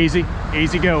 Easy,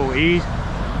 easy go, easy.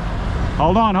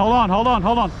 Hold on, hold on, hold on,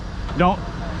 hold on. Don't.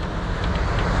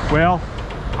 Well,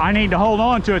 I need to hold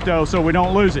on to it though so we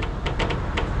don't lose it.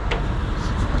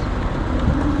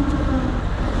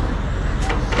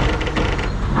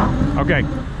 Okay,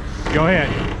 go ahead.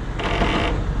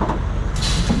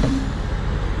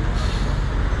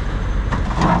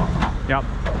 Yep.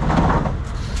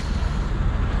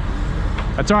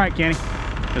 That's all right, Kenny.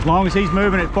 As long as he's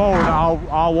moving it forward,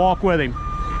 I'll walk with him.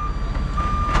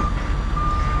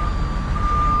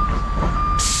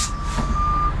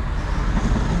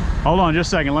 Hold on just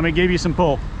a second, let me give you some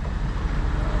pull.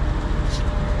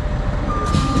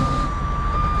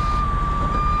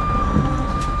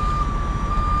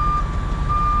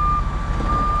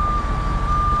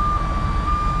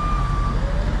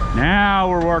 Now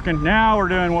we're working, now we're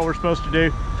doing what we're supposed to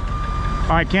do. All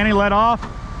right, Kenny, let off.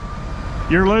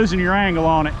 You're losing your angle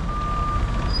on it.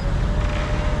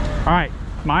 All right,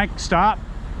 Mike, stop.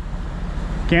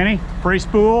 Kenny, free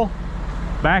spool.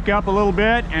 Back up a little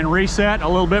bit and reset a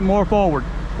little bit more forward.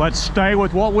 Let's stay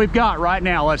with what we've got right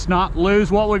now. Let's not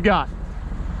lose what we've got.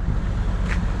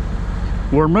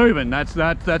 We're moving. That's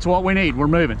what we need. We're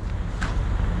moving.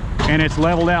 And it's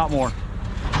leveled out more.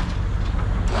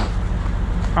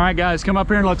 All right, guys, come up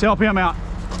here and let's help him out.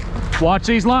 Watch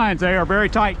these lines. They are very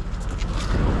tight.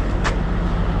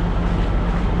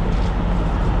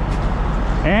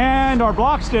 And our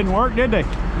blocks didn't work, did they? No.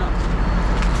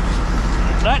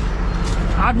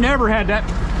 I've never had that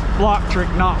block trick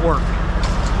not work.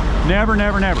 Never,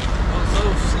 never, never. Well, it's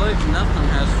so slick, nothing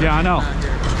has. Yeah, I know.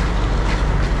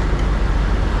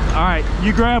 All right,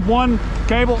 you grab one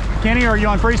cable. Kenny, are you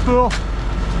on free spool?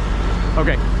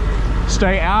 Okay.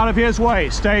 Stay out of his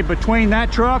way. Stay between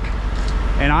that truck,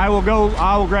 and I will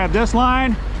grab this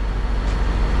line.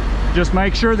 Just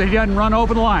make sure that he doesn't run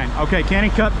over the line. Okay, Kenny,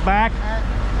 cut back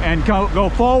and go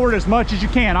forward as much as you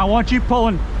can. I want you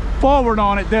pulling forward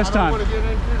on it this time.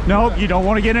 No, you don't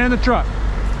want to get in the truck.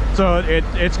 So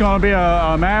it's going to be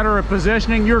a matter of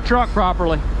positioning your truck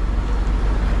properly.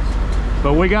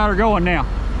 But we got her going now.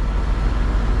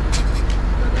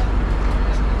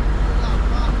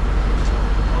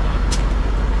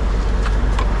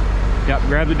 Yep,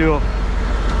 grab the dual.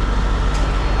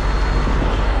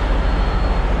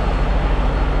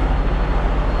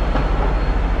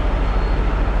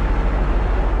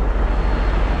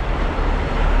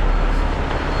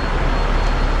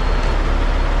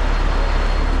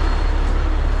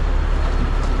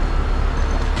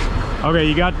 Okay,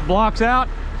 you got the blocks out.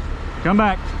 Come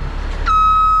back.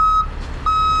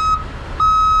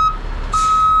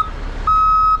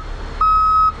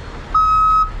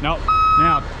 Nope.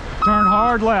 Now, turn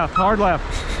hard left, hard left,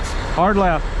 hard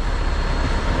left.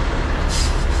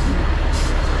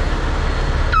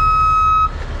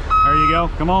 There you go.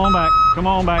 Come on back. Come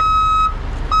on back.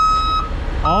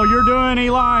 All you're doing,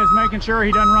 Eli, is making sure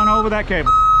he doesn't run over that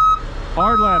cable.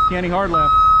 Hard left, Kenny, hard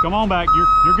left. Come on back.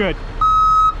 You're good.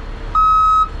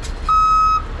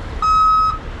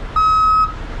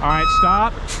 All right,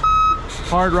 stop.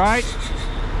 Hard right.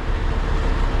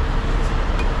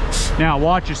 Now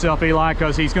watch yourself, Eli,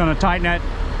 because he's going to tighten that.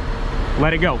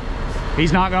 Let it go.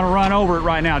 He's not going to run over it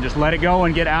right now. Just let it go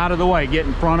and get out of the way. Get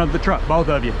in front of the truck, both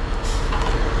of you.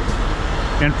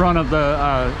 In front of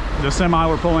the semi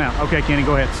we're pulling out. Okay, Kenny,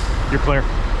 go ahead. You're clear.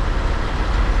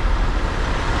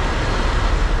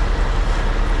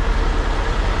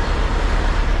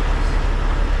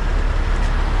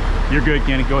 You're good,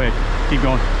 Kenny. Go ahead. Keep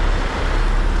going.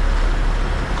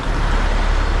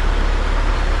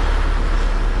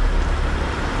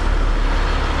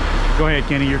 Go ahead,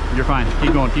 Kenny. You're fine.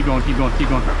 Keep going. Keep going. Keep going. Keep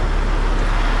going.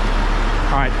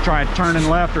 All right. Try turning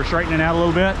left or straightening out a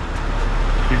little bit.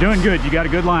 You're doing good. You got a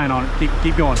good line on it.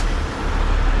 Keep going.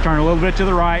 Turn a little bit to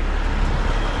the right.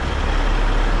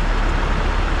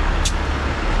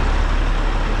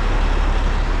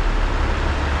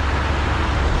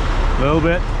 A little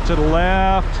bit to the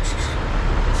left.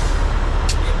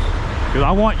 Because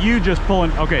I want you just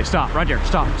pulling. Okay, stop right there.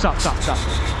 Stop, stop, stop, stop.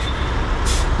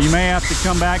 You may have to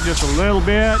come back just a little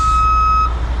bit.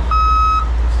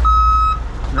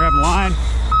 Grab the line.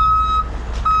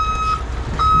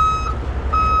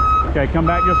 Okay, come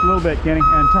back just a little bit, Kenny,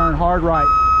 and turn hard right.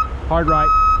 Hard right.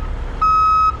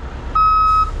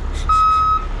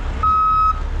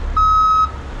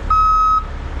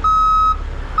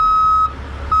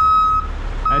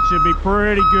 That should be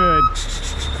pretty good.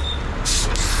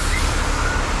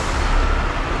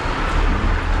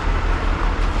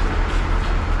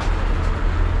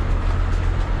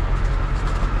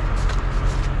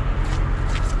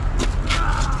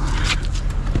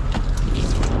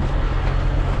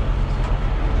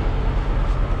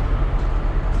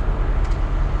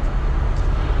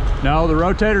 No, the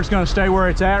rotator's going to stay where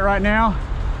it's at right now,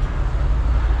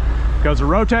 because the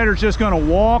rotator's just going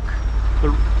to walk.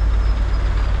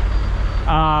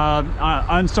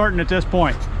 Uncertain at this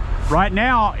point. Right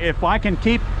now, if I can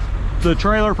keep the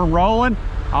trailer from rolling,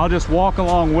 I'll just walk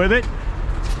along with it.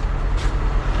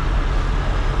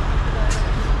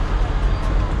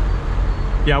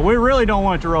 Yeah, we really don't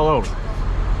want it to roll over.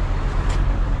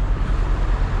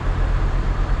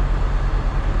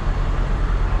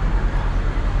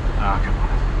 Ah, come on.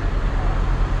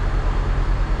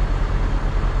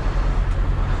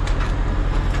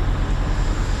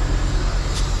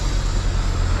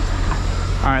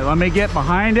 All right, let me get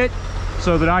behind it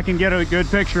so that I can get a good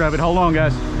picture of it. Hold on,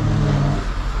 guys.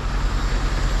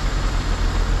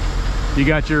 You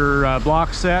got your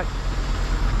blocks set?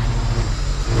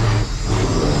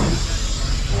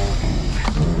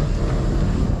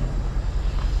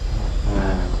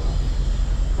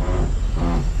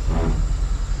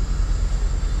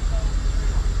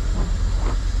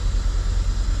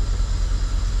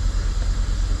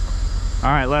 All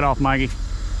right, let off, Mikey.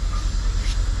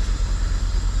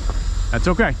 That's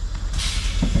okay.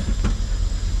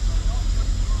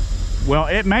 Well,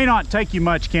 it may not take you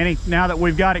much, Kenny, now that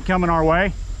we've got it coming our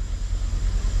way.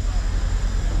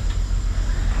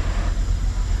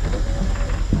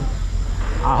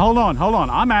 Hold on, hold on.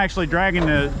 I'm actually dragging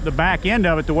the back end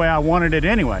of it the way I wanted it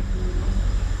anyway.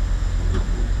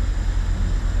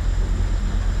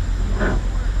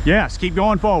 Yes, keep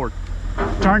going forward.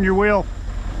 Turn your wheel.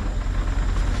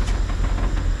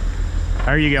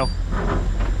 There you go.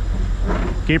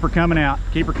 Keep her coming out.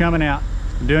 Keep her coming out.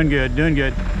 Doing good, doing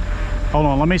good. Hold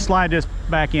on, let me slide this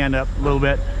back end up a little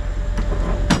bit.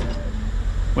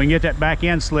 We can get that back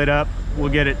end slid up.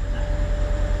 We'll get it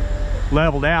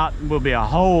leveled out. We'll be a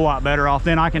whole lot better off.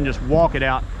 Then I can just walk it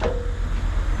out.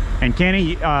 And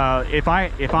Kenny,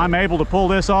 if I'm able to pull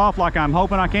this off like I'm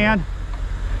hoping I can,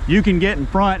 you can get in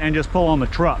front and just pull on the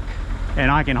truck, and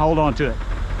I can hold on to it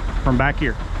from back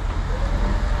here.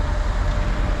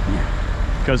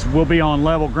 Because we'll be on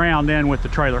level ground then with the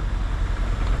trailer.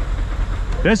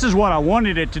 This is what I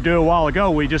wanted it to do a while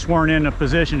ago. We just weren't in a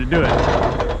position to do it.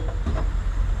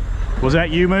 Was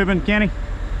that you moving, Kenny?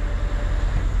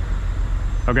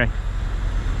 Okay.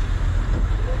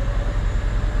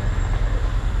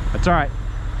 That's all right.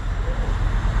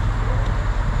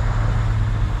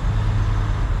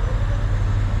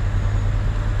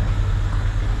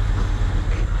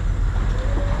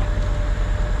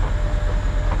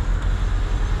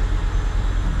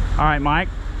 All right, Mike,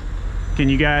 can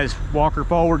you guys walk her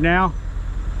forward now?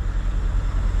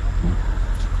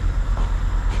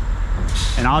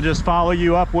 And I'll just follow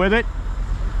you up with it.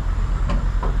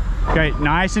 Okay,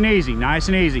 nice and easy, nice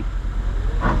and easy.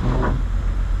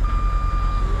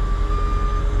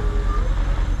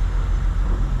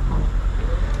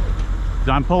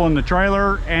 I'm pulling the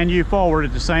trailer and you forward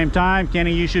at the same time.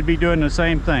 Kenny, you should be doing the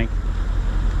same thing.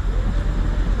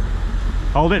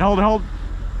 Hold it, hold it, hold.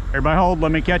 Everybody hold,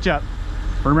 let me catch up.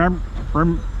 Remember,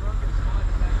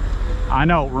 I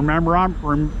know, remember I'm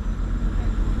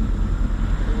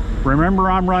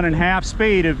running half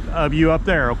speed of you up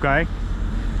there, okay?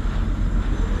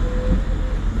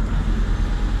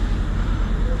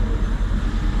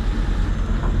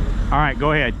 All right,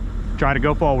 go ahead. Try to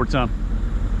go forward some.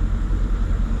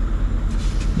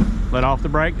 Let off the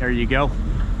brake, there you go.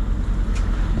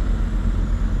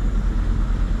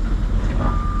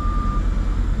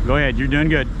 Go ahead, you're doing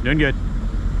good, doing good.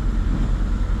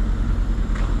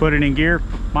 Put it in gear,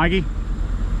 Mikey.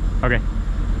 Okay.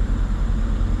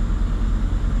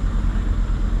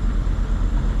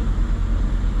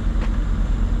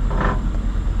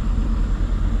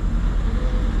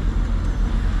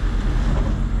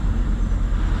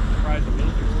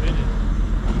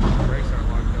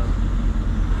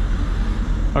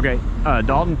 Okay,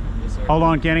 Dalton, yes, hold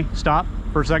on, Kenny, stop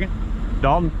for a second.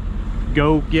 Dalton,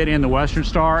 go get in the Western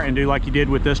Star and do like you did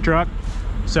with this truck.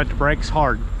 Set the brakes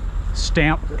hard.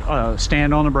 Stand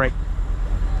on the brake.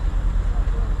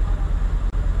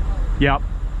 Yep.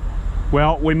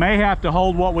 Well, we may have to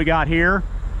hold what we got here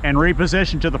and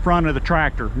reposition to the front of the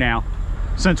tractor now.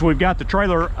 Since we've got the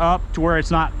trailer up to where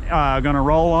it's not gonna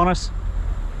roll on us.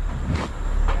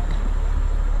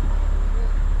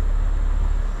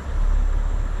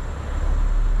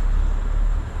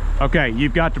 Okay,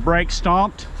 you've got the brake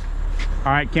stomped.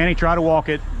 All right, Kenny, try to walk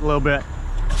it a little bit.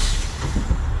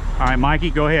 All right, Mikey,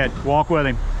 go ahead, walk with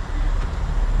him.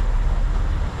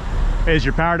 Is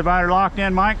your power divider locked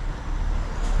in, Mike?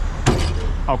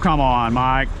 Oh, come on,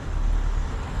 Mike.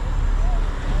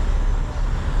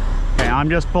 Okay, I'm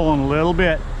just pulling a little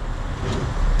bit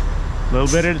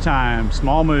at a time.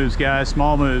 Small moves, guys,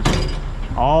 small moves.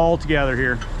 All together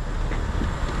here.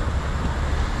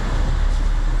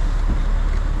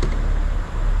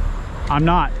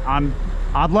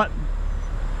 I've let,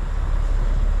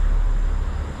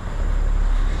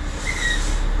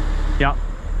 yep.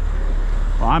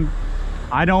 Well,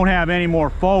 I don't have any more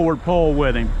forward pull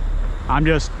with him. I'm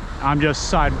just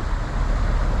side.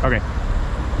 Okay.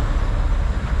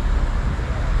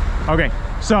 Okay,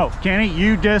 so Kenny,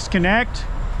 you disconnect,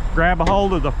 grab a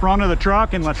hold of the front of the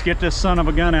truck, and let's get this son of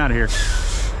a gun out of here.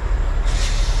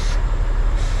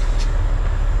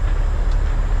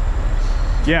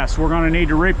 Yes, we're going to need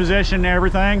to reposition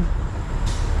everything.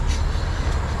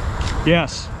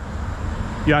 Yes.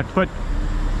 You have to put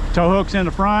tow hooks in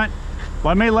the front.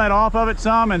 Let me let off of it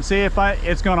some and see if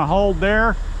it's going to hold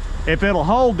there. If it'll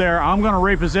hold there, I'm going to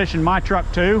reposition my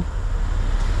truck too.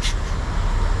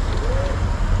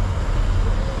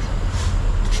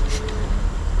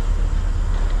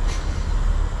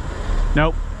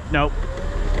 Nope, nope.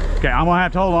 Okay, I'm going to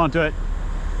have to hold on to it.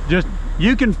 Just,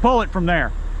 you can pull it from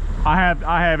there. I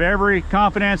have every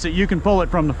confidence that you can pull it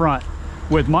from the front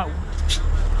with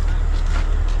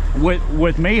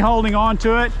me holding on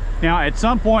to it. Now at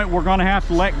some point we're going to have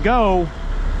to let go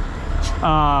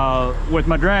with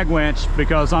my drag winch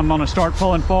because I'm going to start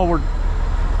pulling forward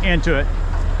into it,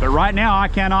 but right now I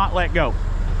cannot let go.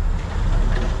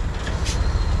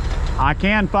 I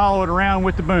can follow it around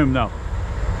with the boom though,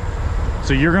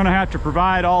 so you're going to have to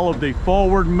provide all of the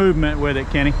forward movement with it,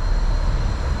 Kenny.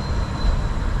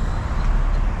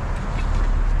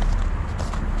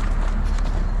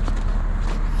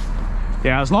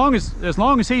 Yeah, as long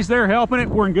as he's there helping it,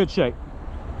 we're in good shape.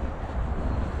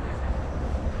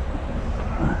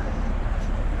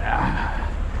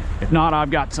 If not,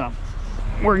 I've got some.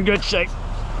 We're in good shape.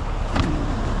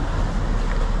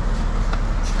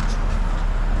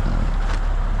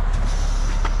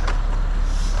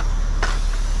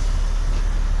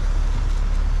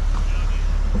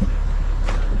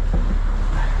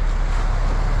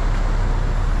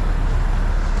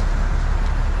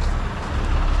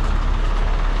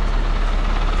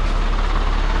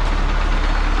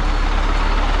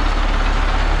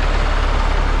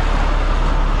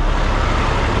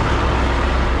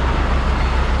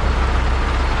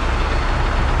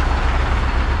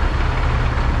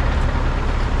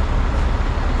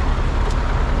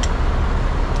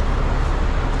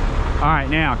 All right,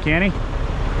 now Kenny,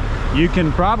 you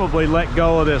can probably let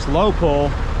go of this low pull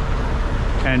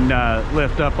and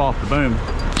lift up off the boom.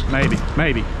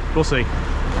 Maybe, we'll see.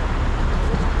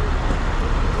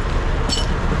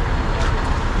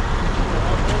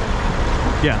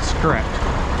 Yes, correct.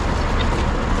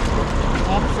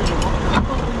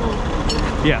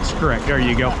 Yes, correct. There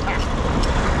you go.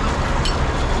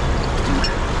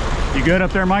 You good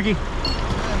up there, Mikey?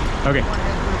 Okay.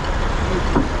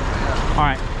 All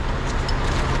right.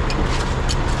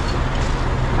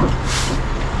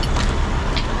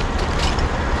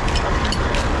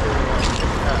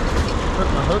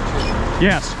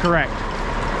 Yes, correct.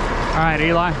 All right,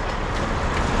 Eli.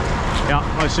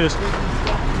 Yeah, let's just.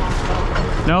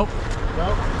 Nope.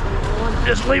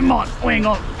 Just leave them on. We ain't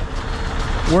gonna.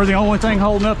 We're the only thing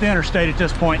holding up the interstate at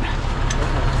this point.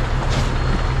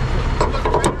 Looking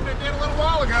better than it did a little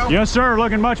while ago. Yes, sir.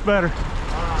 Looking much better.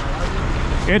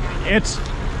 It's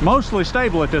mostly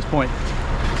stable at this point.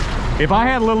 If I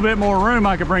had a little bit more room,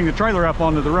 I could bring the trailer up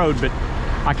onto the road, but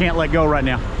I can't let go right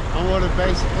now. I want to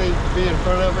basically be in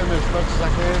front of him as much as I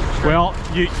can. Well,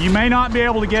 you may not be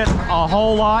able to get a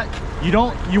whole lot.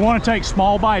 You want to take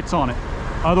small bites on it.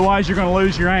 Otherwise, you're going to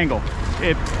lose your angle.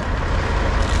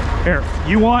 Here,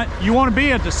 you want to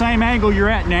be at the same angle you're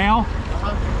at now,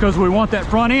 because we want that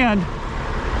front end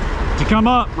to come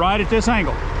up right at this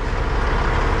angle.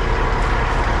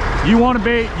 You want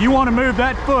to move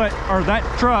that foot or that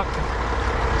truck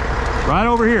right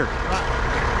over here.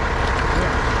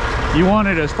 You want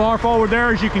it as far forward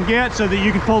there as you can get so that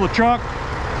you can pull the truck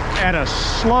at a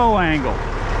slow angle.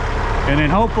 And then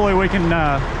hopefully we can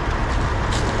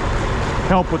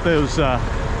help with those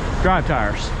drive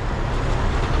tires.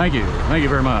 Thank you. Thank you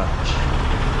very much.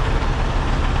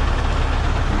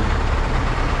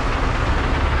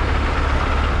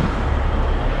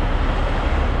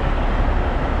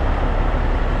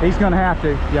 He's going to have to.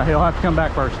 Yeah, he'll have to come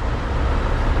back first.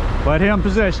 Let him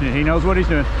position it. He knows what he's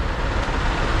doing.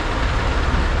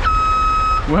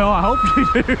 Well, I hope you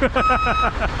do.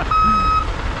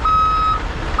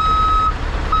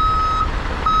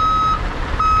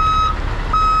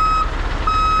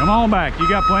 Come on back. You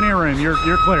got plenty of room.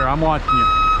 You're clear. I'm watching you.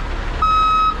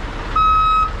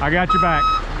 I got your back.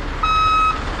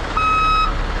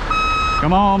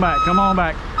 Come on back. Come on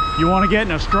back. You want to get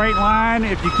in a straight line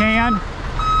if you can.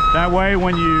 That way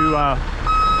when you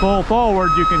pull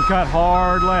forward, you can cut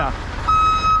hard left.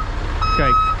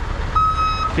 Okay.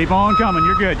 Keep on coming.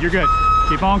 You're good. You're good.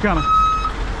 Keep on coming.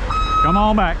 Come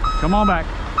on back. Come on back.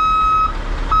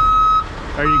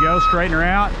 There you go. Straighten her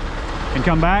out and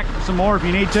come back some more if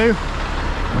you need to.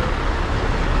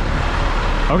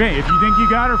 Okay, if you think you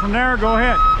got her from there, go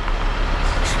ahead.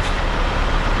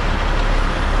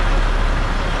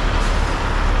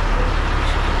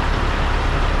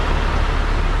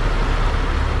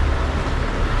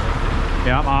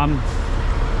 Yeah, I'm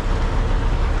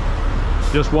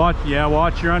just watch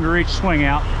your underreach swing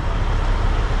out.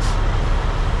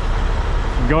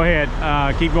 Go ahead,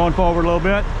 keep going forward a little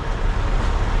bit.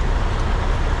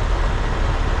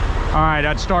 All right,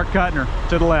 I'd start cutting her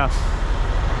to the left.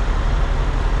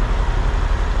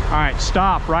 All right,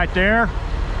 stop right there.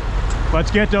 Let's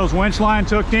get those winch lines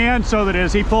hooked in so that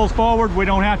as he pulls forward, we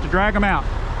don't have to drag them out.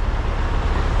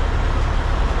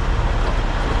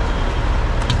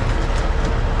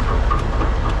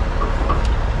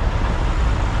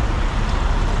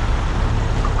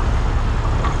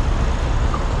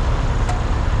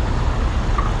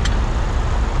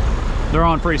 They're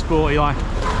on free spool, Eli.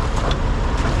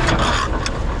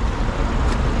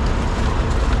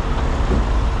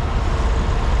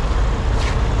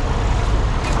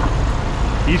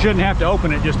 You shouldn't have to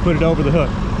open it, just put it over the hook.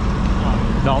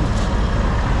 Don't.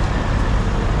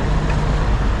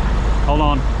 Hold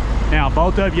on. Now,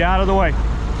 both of you out of the way.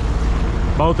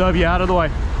 Both of you out of the way.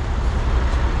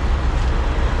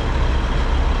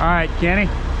 All right, Kenny.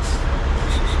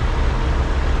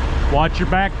 Watch your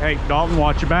back. Hey, Dalton,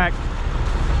 watch your back.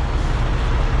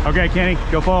 Okay, Kenny,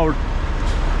 go forward.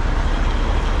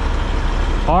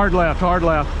 Hard left, hard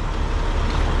left.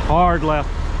 Hard left.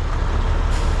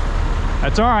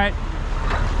 That's all right.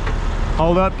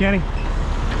 Hold up, Kenny.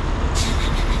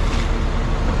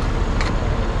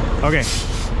 Okay,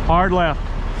 hard left,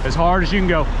 as hard as you can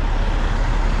go.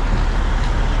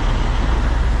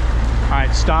 All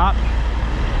right, stop.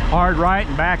 Hard right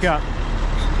and back up.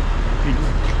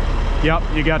 Yep,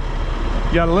 you got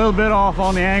a little bit off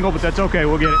on the angle, but that's okay.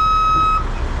 We'll get it.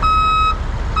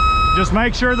 Just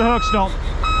make sure the hooks don't.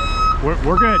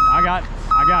 We're good. I got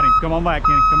him. Come on back,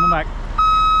 Kenny. Come on back.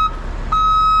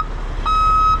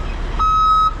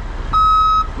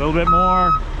 A little bit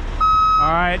more.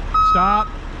 All right, stop.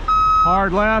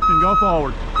 Hard left and go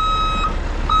forward.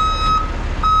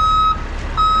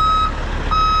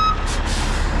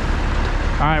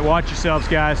 All right, watch yourselves,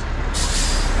 guys.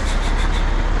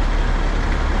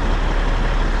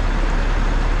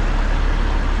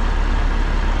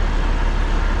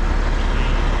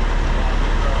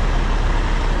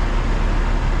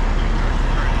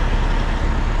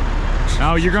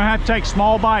 No, you're gonna have to take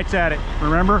small bites at it,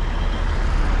 remember?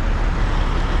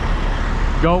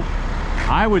 Go.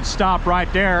 I would stop right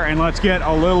there and let's get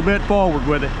a little bit forward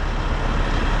with it.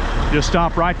 Just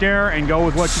stop right there and go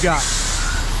with what you got.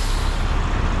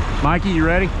 Mikey, you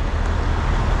ready?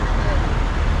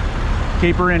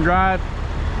 Keep her in drive.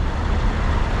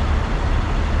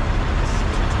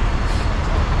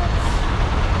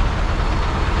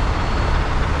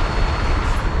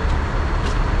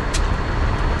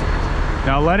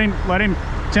 Now let him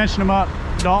tension them up,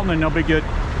 Dalton, and they'll be good.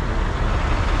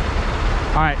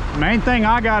 All right, main thing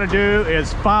I gotta do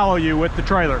is follow you with the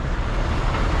trailer.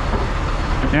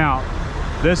 Now,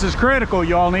 this is critical.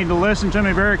 You all need to listen to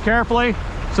me very carefully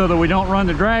so that we don't run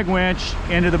the drag winch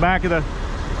into the back of the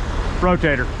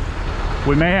rotator.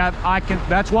 We may have,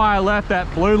 that's why I left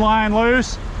that blue line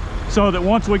loose, so that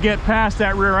once we get past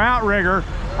that rear outrigger,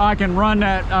 I can run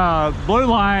that blue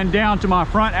line down to my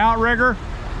front outrigger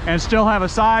and still have a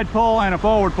side pull and a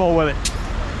forward pull with it.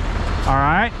 All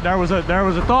right, there was a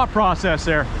thought process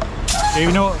there.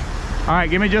 Even though, all right,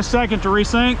 give me just a second to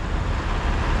resync.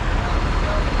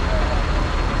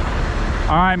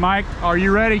 All right, Mike, are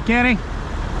you ready, Kenny?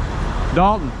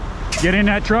 Dalton, get in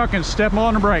that truck and step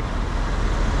on the brake.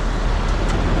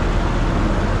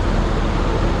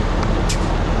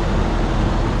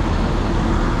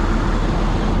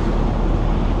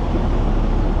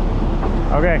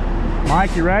 Okay,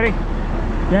 Mike, you ready?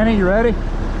 Kenny, you ready?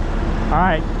 All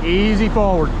right, easy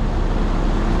forward.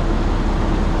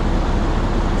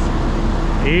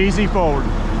 Easy forward.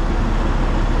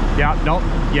 Yeah,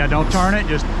 don't turn it.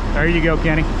 Just, there you go,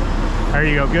 Kenny. There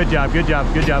you go. Good job, good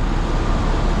job, good job.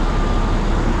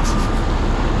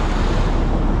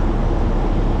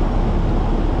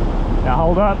 Now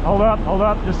hold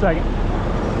up, just a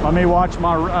second. Let me watch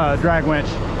my drag winch.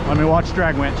 Let me watch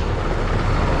drag winch.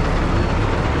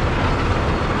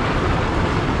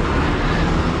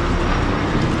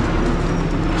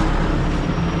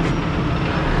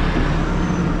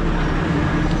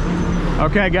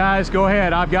 Okay guys, go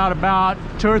ahead. I've got about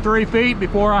 2 or 3 feet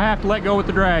before I have to let go with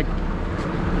the drag.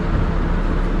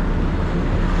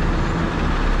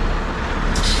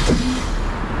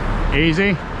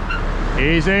 Easy,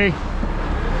 easy.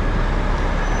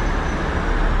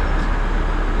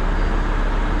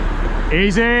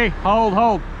 Easy, hold,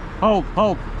 hold, hold,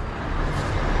 hold.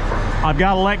 I've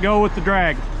got to let go with the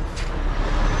drag.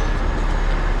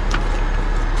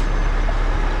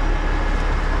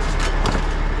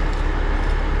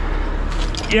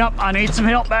 Yep, I need some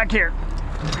help back here.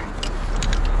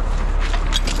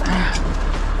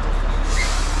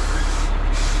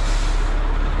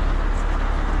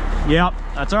 Yep,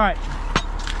 that's all right.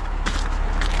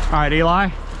 All right, Eli.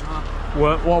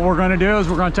 What we're gonna do is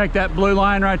we're gonna take that blue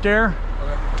line right there,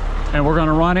 and we're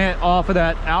gonna run it off of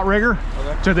that outrigger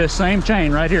to this same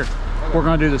chain right here. We're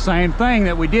gonna do the same thing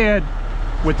that we did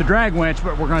with the drag winch,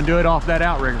 but we're gonna do it off that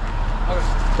outrigger.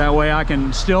 That way I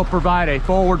can still provide a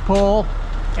forward pull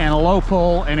and a low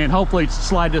pull, and then hopefully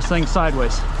slide this thing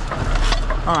sideways.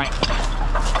 All right.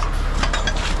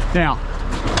 Now,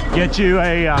 get you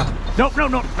a, nope,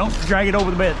 don't drag it over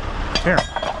the bed. Here,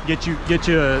 get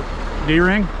you a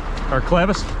D-ring or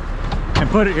clevis and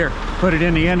put it here. Put it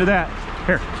in the end of that.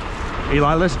 Here,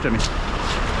 Eli, listen to me.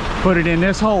 Put it in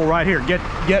this hole right here. Get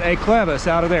a clevis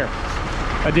out of there.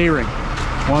 A D-ring,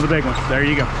 one of the big ones. There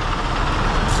you go.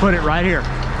 Put it right here.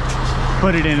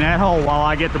 Put it in that hole while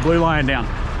I get the blue line down.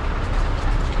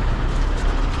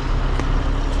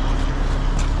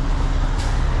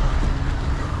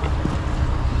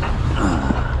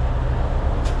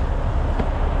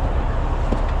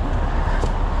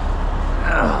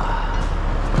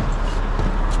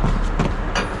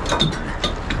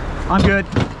 I'm good.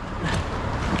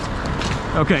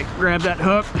 Okay, grab that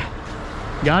hook.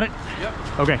 Got it?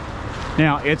 Yep. Okay.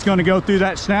 Now it's going to go through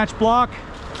that snatch block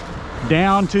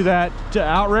down to that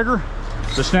outrigger.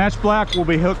 The snatch block will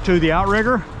be hooked to the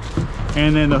outrigger,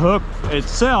 and then the hook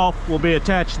itself will be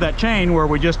attached to that chain where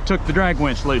we just took the drag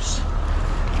winch loose.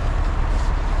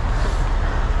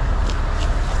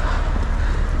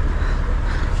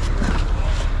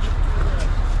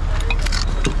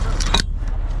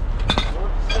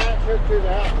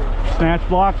 Snatch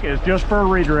block is just for a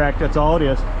redirect, that's all it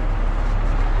is.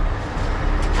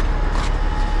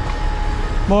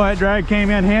 Boy, that drag came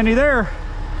in handy there.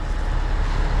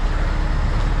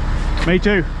 Me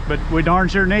too, but we darn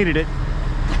sure needed it.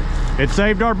 It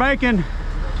saved our bacon.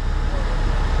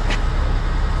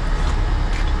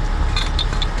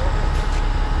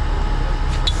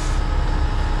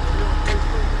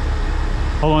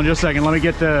 Hold on just a second, let me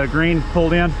get the green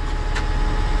pulled in.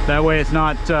 That way it's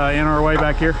not in our way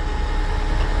back here.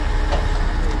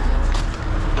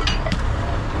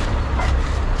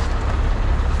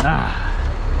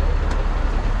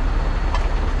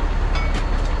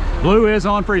 Blue is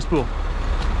on free spool.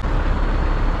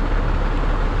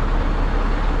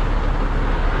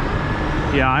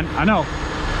 Yeah, I know.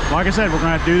 Like I said, we're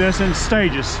gonna have to do this in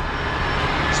stages,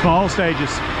 small stages.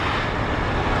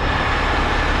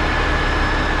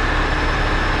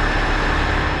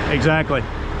 Exactly.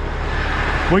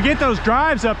 We get those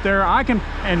drives up there, I can,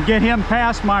 and get him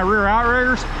past my rear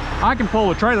outriggers, I can pull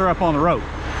the trailer up on the road.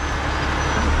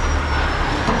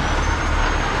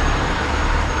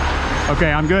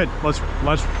 Okay, I'm good. Let's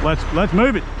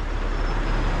move it.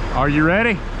 Are you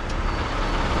ready?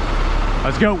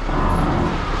 Let's go.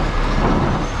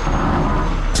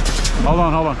 Hold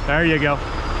on. There you go.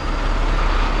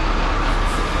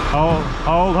 Hold.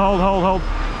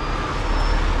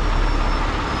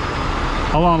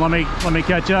 Hold on, let me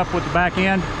catch up with the back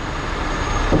end.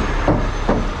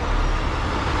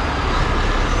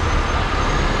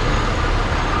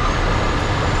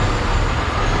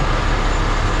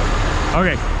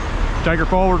 Okay, take her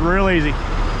forward real easy.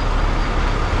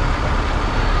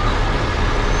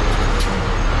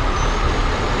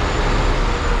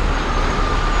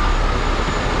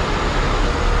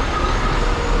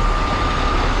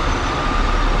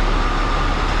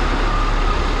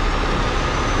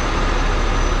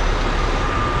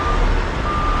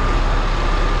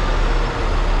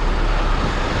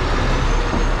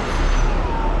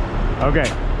 Okay,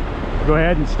 go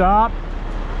ahead and stop.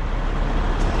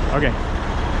 Okay.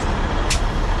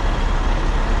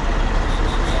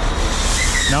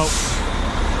 Nope.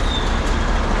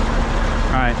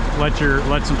 All right,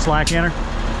 let some slack in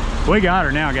her. We got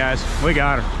her now, guys. We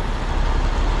got her.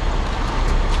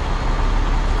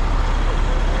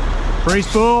 Free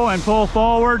spool and pull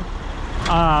forward.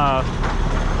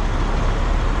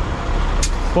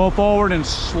 Pull forward and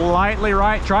slightly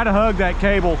right. Try to hug that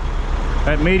cable,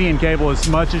 that median cable, as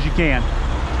much as you can.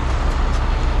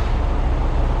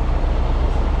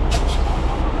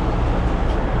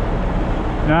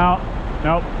 No,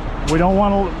 nope. We don't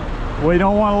want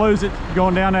to lose it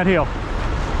going down that hill.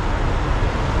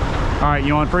 All right,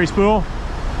 you on free spool?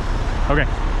 Okay.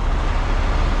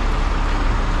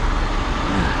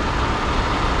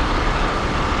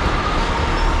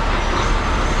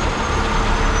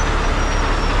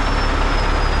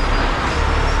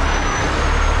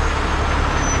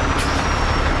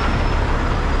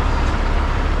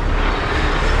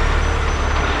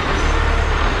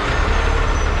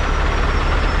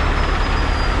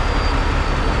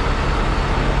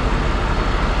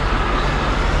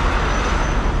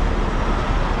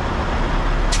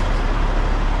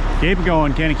 Keep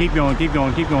going, Kenny. Keep going.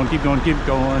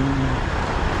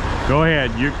 Go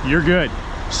ahead. You're good.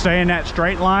 Stay in that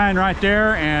straight line right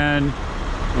there, and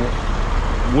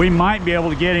we might be able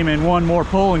to get him in one more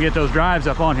pull and get those drives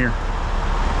up on here.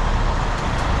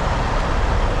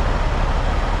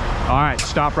 All right,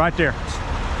 stop right there.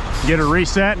 Get her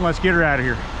reset, and let's get her out of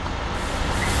here.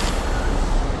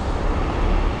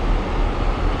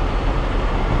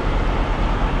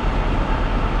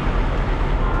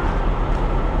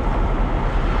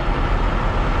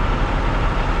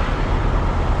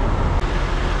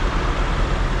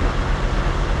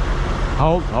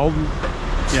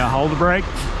 Hold the brake.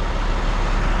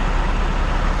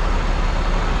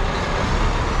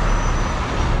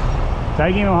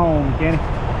 Take him home, Kenny.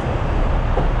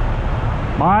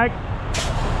 Mike.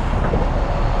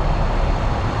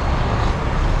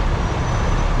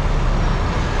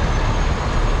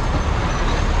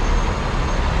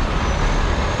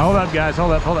 Hold up, guys.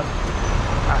 Hold up. All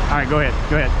right, go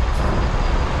ahead.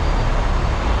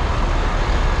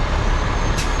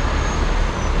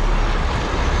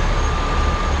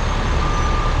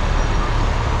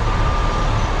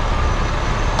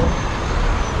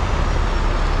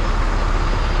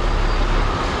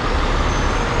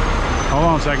 Hold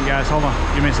on a second, guys. Hold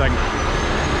on. Give me a second.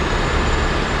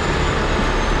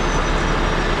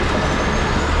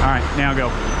 All right, now go.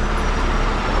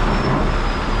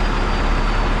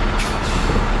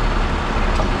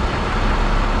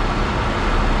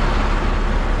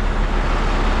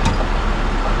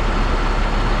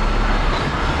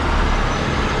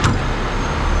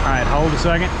 All right, hold a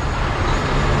second.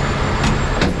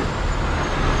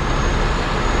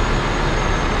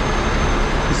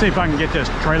 See if I can get this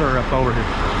trailer up over here.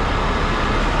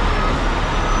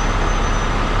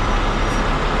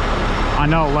 I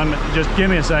know, just give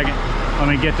me a second. Let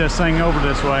me get this thing over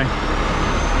this way.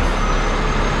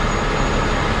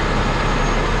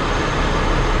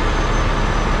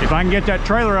 If I can get that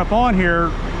trailer up on here,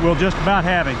 we'll just about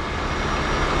have him.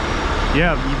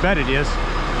 Yeah, you bet it is.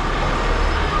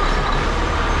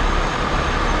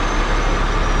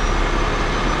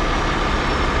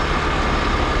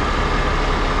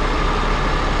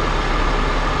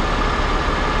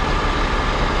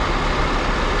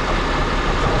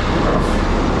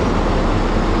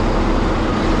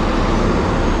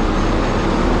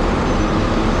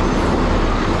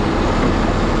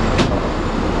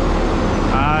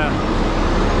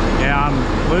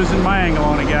 losing my angle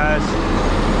on it, guys.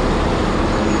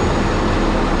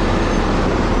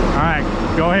 All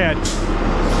right, go ahead.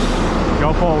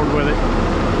 Go forward with it.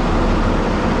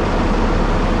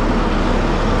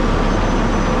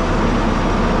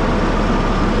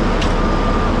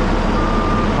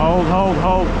 Hold, hold,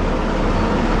 hold.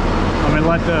 Let me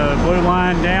let the blue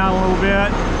line down a little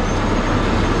bit.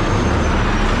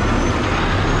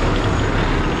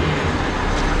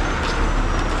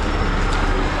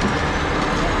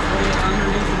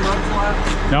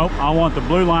 Nope, I want the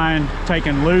blue line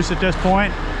taken loose at this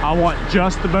point. I want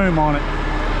just the boom on it.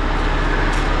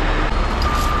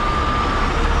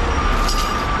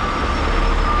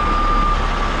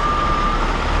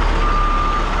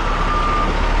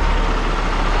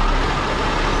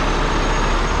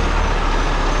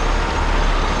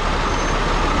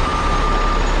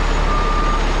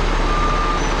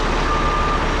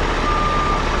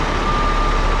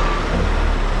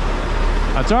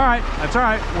 That's all right. That's all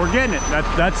right. We're getting it.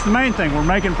 That's the main thing. We're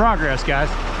making progress, guys.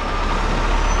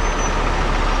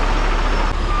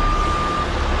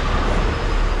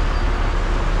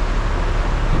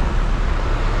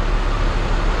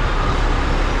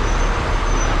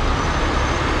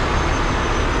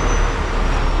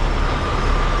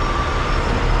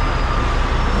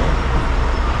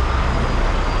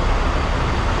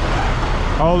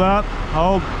 Hold up.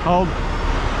 Hold. Hold.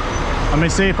 Let me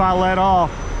see if I let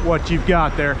off what you've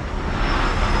got there.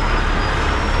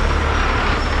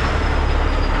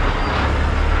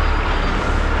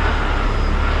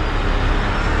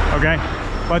 Okay,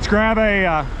 let's grab a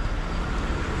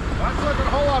That's looking a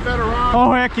whole lot better, Ron.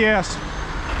 oh heck yes,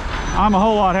 I'm a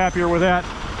whole lot happier with that.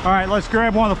 All right, let's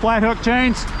grab one of the flat hook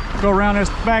chains, go around this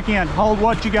back end. Hold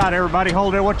what you got, everybody.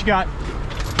 Hold it, what you got.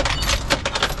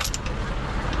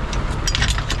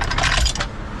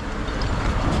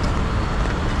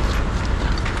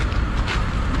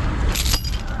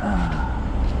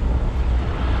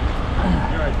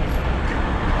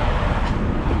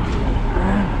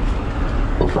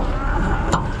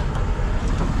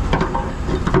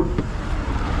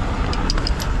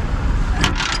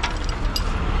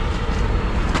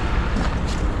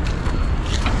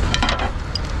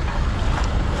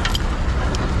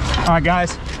 All right,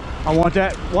 guys, I want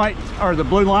that white or the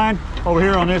blue line over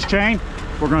here on this chain.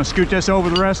 We're going to scoot this over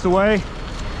the rest of the way.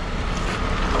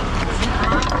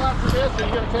 After this, are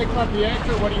you going to take him up the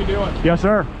exit? What are you doing? Yes,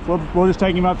 sir. We'll just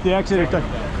take him up the exit. I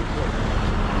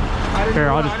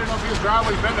didn't know if your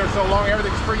driveway's been there so long,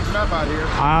 everything's freezing up out here.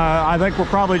 I think we'll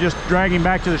probably just drag him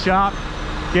back to the shop,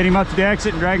 get him up to the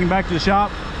exit and drag him back to the shop,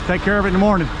 take care of it in the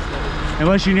morning.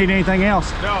 Unless you need anything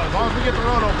else. No, as long as we get the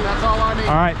road open, that's all I need.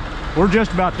 All right, we're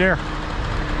just about there.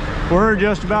 We're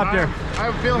just about there. I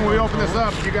have a feeling when we open this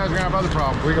up, you guys are gonna have other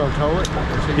problems. We gonna tow it?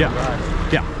 Yeah.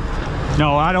 Yeah.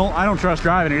 No, I don't trust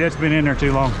driving it. It's been in there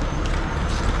too long.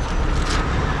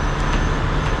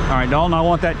 All right, Dalton, I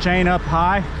want that chain up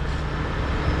high.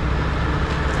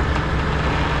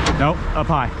 Nope, up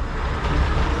high.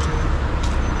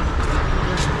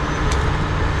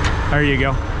 There you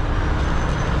go.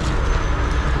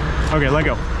 Okay, let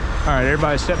go. All right,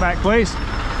 everybody step back, please.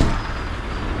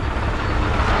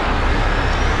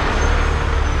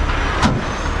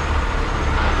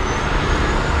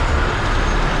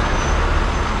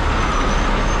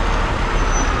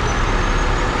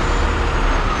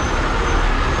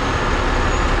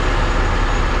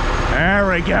 There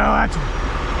we go.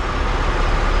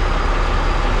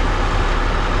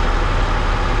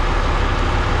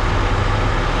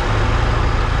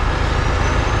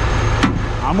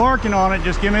 I'm working on it.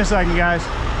 Just give me a second, guys.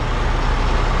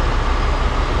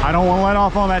 I don't want to let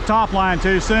off on that top line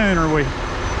too soon, or we.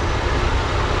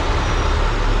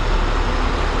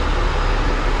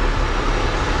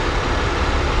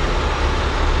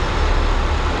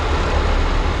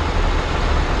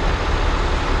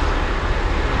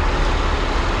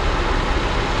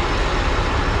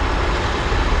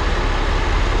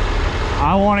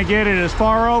 I want to get it as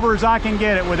far over as I can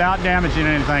get it without damaging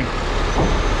anything.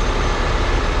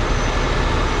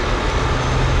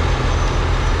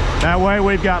 That way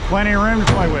we've got plenty of room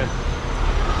to play with.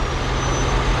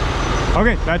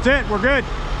 Okay, that's it. We're good.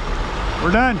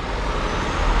 We're done.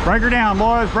 Break her down,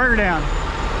 boys. Break her down.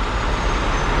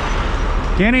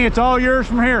 Kenny, it's all yours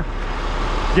from here.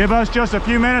 Give us just a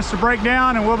few minutes to break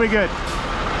down and we'll be good.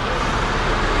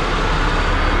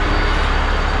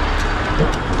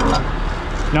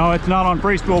 No, it's not on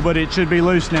free spool, but it should be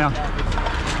loose now.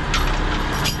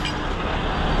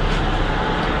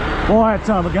 Boy, that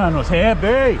son of a gun was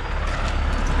heavy.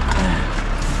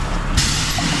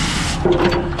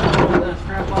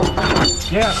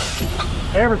 Yeah,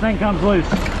 everything comes loose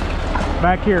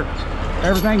back here.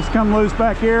 Everything's come loose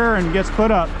back here and gets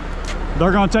put up.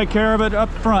 They're gonna take care of it up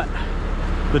front.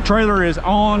 The trailer is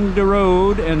on the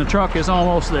road and the truck is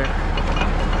almost there.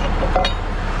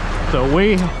 So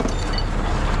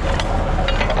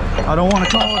I don't want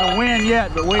to call it a win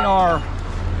yet, but we are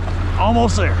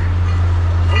almost there.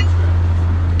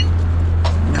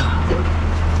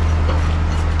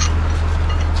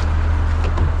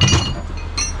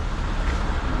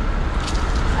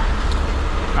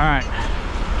 All right.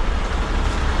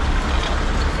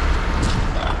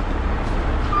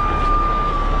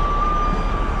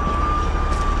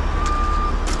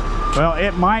 Well,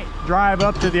 it might drive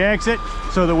up to the exit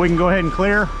so that we can go ahead and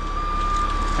clear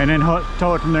and then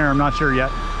tow it from there. I'm not sure yet.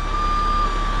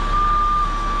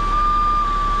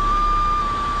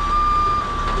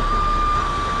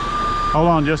 Hold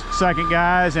on just a second,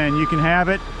 guys, and you can have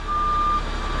it.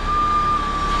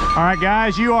 All right,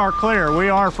 guys, you are clear. We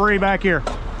are free back here.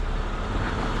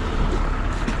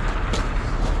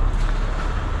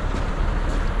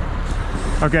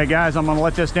 Okay, guys, I'm gonna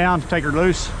let this down, take her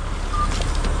loose.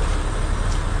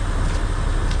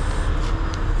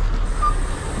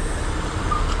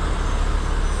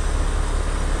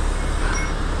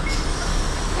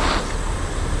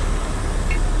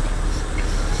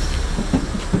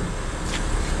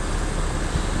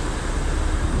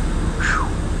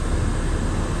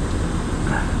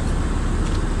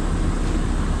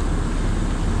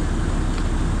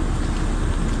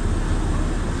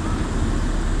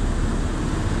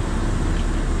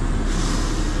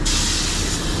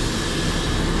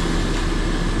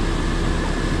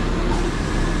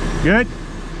 Good?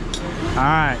 All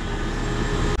right.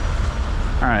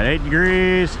 All right, 8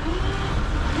 degrees.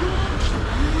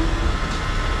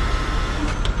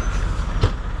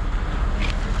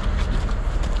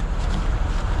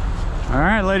 All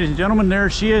right, ladies and gentlemen, there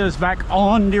she is back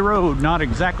on the road. Not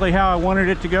exactly how I wanted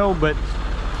it to go, but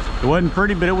it wasn't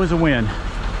pretty, but it was a win.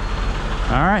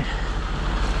 All right,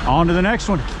 on to the next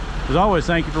one. As always,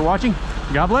 thank you for watching.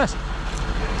 God bless.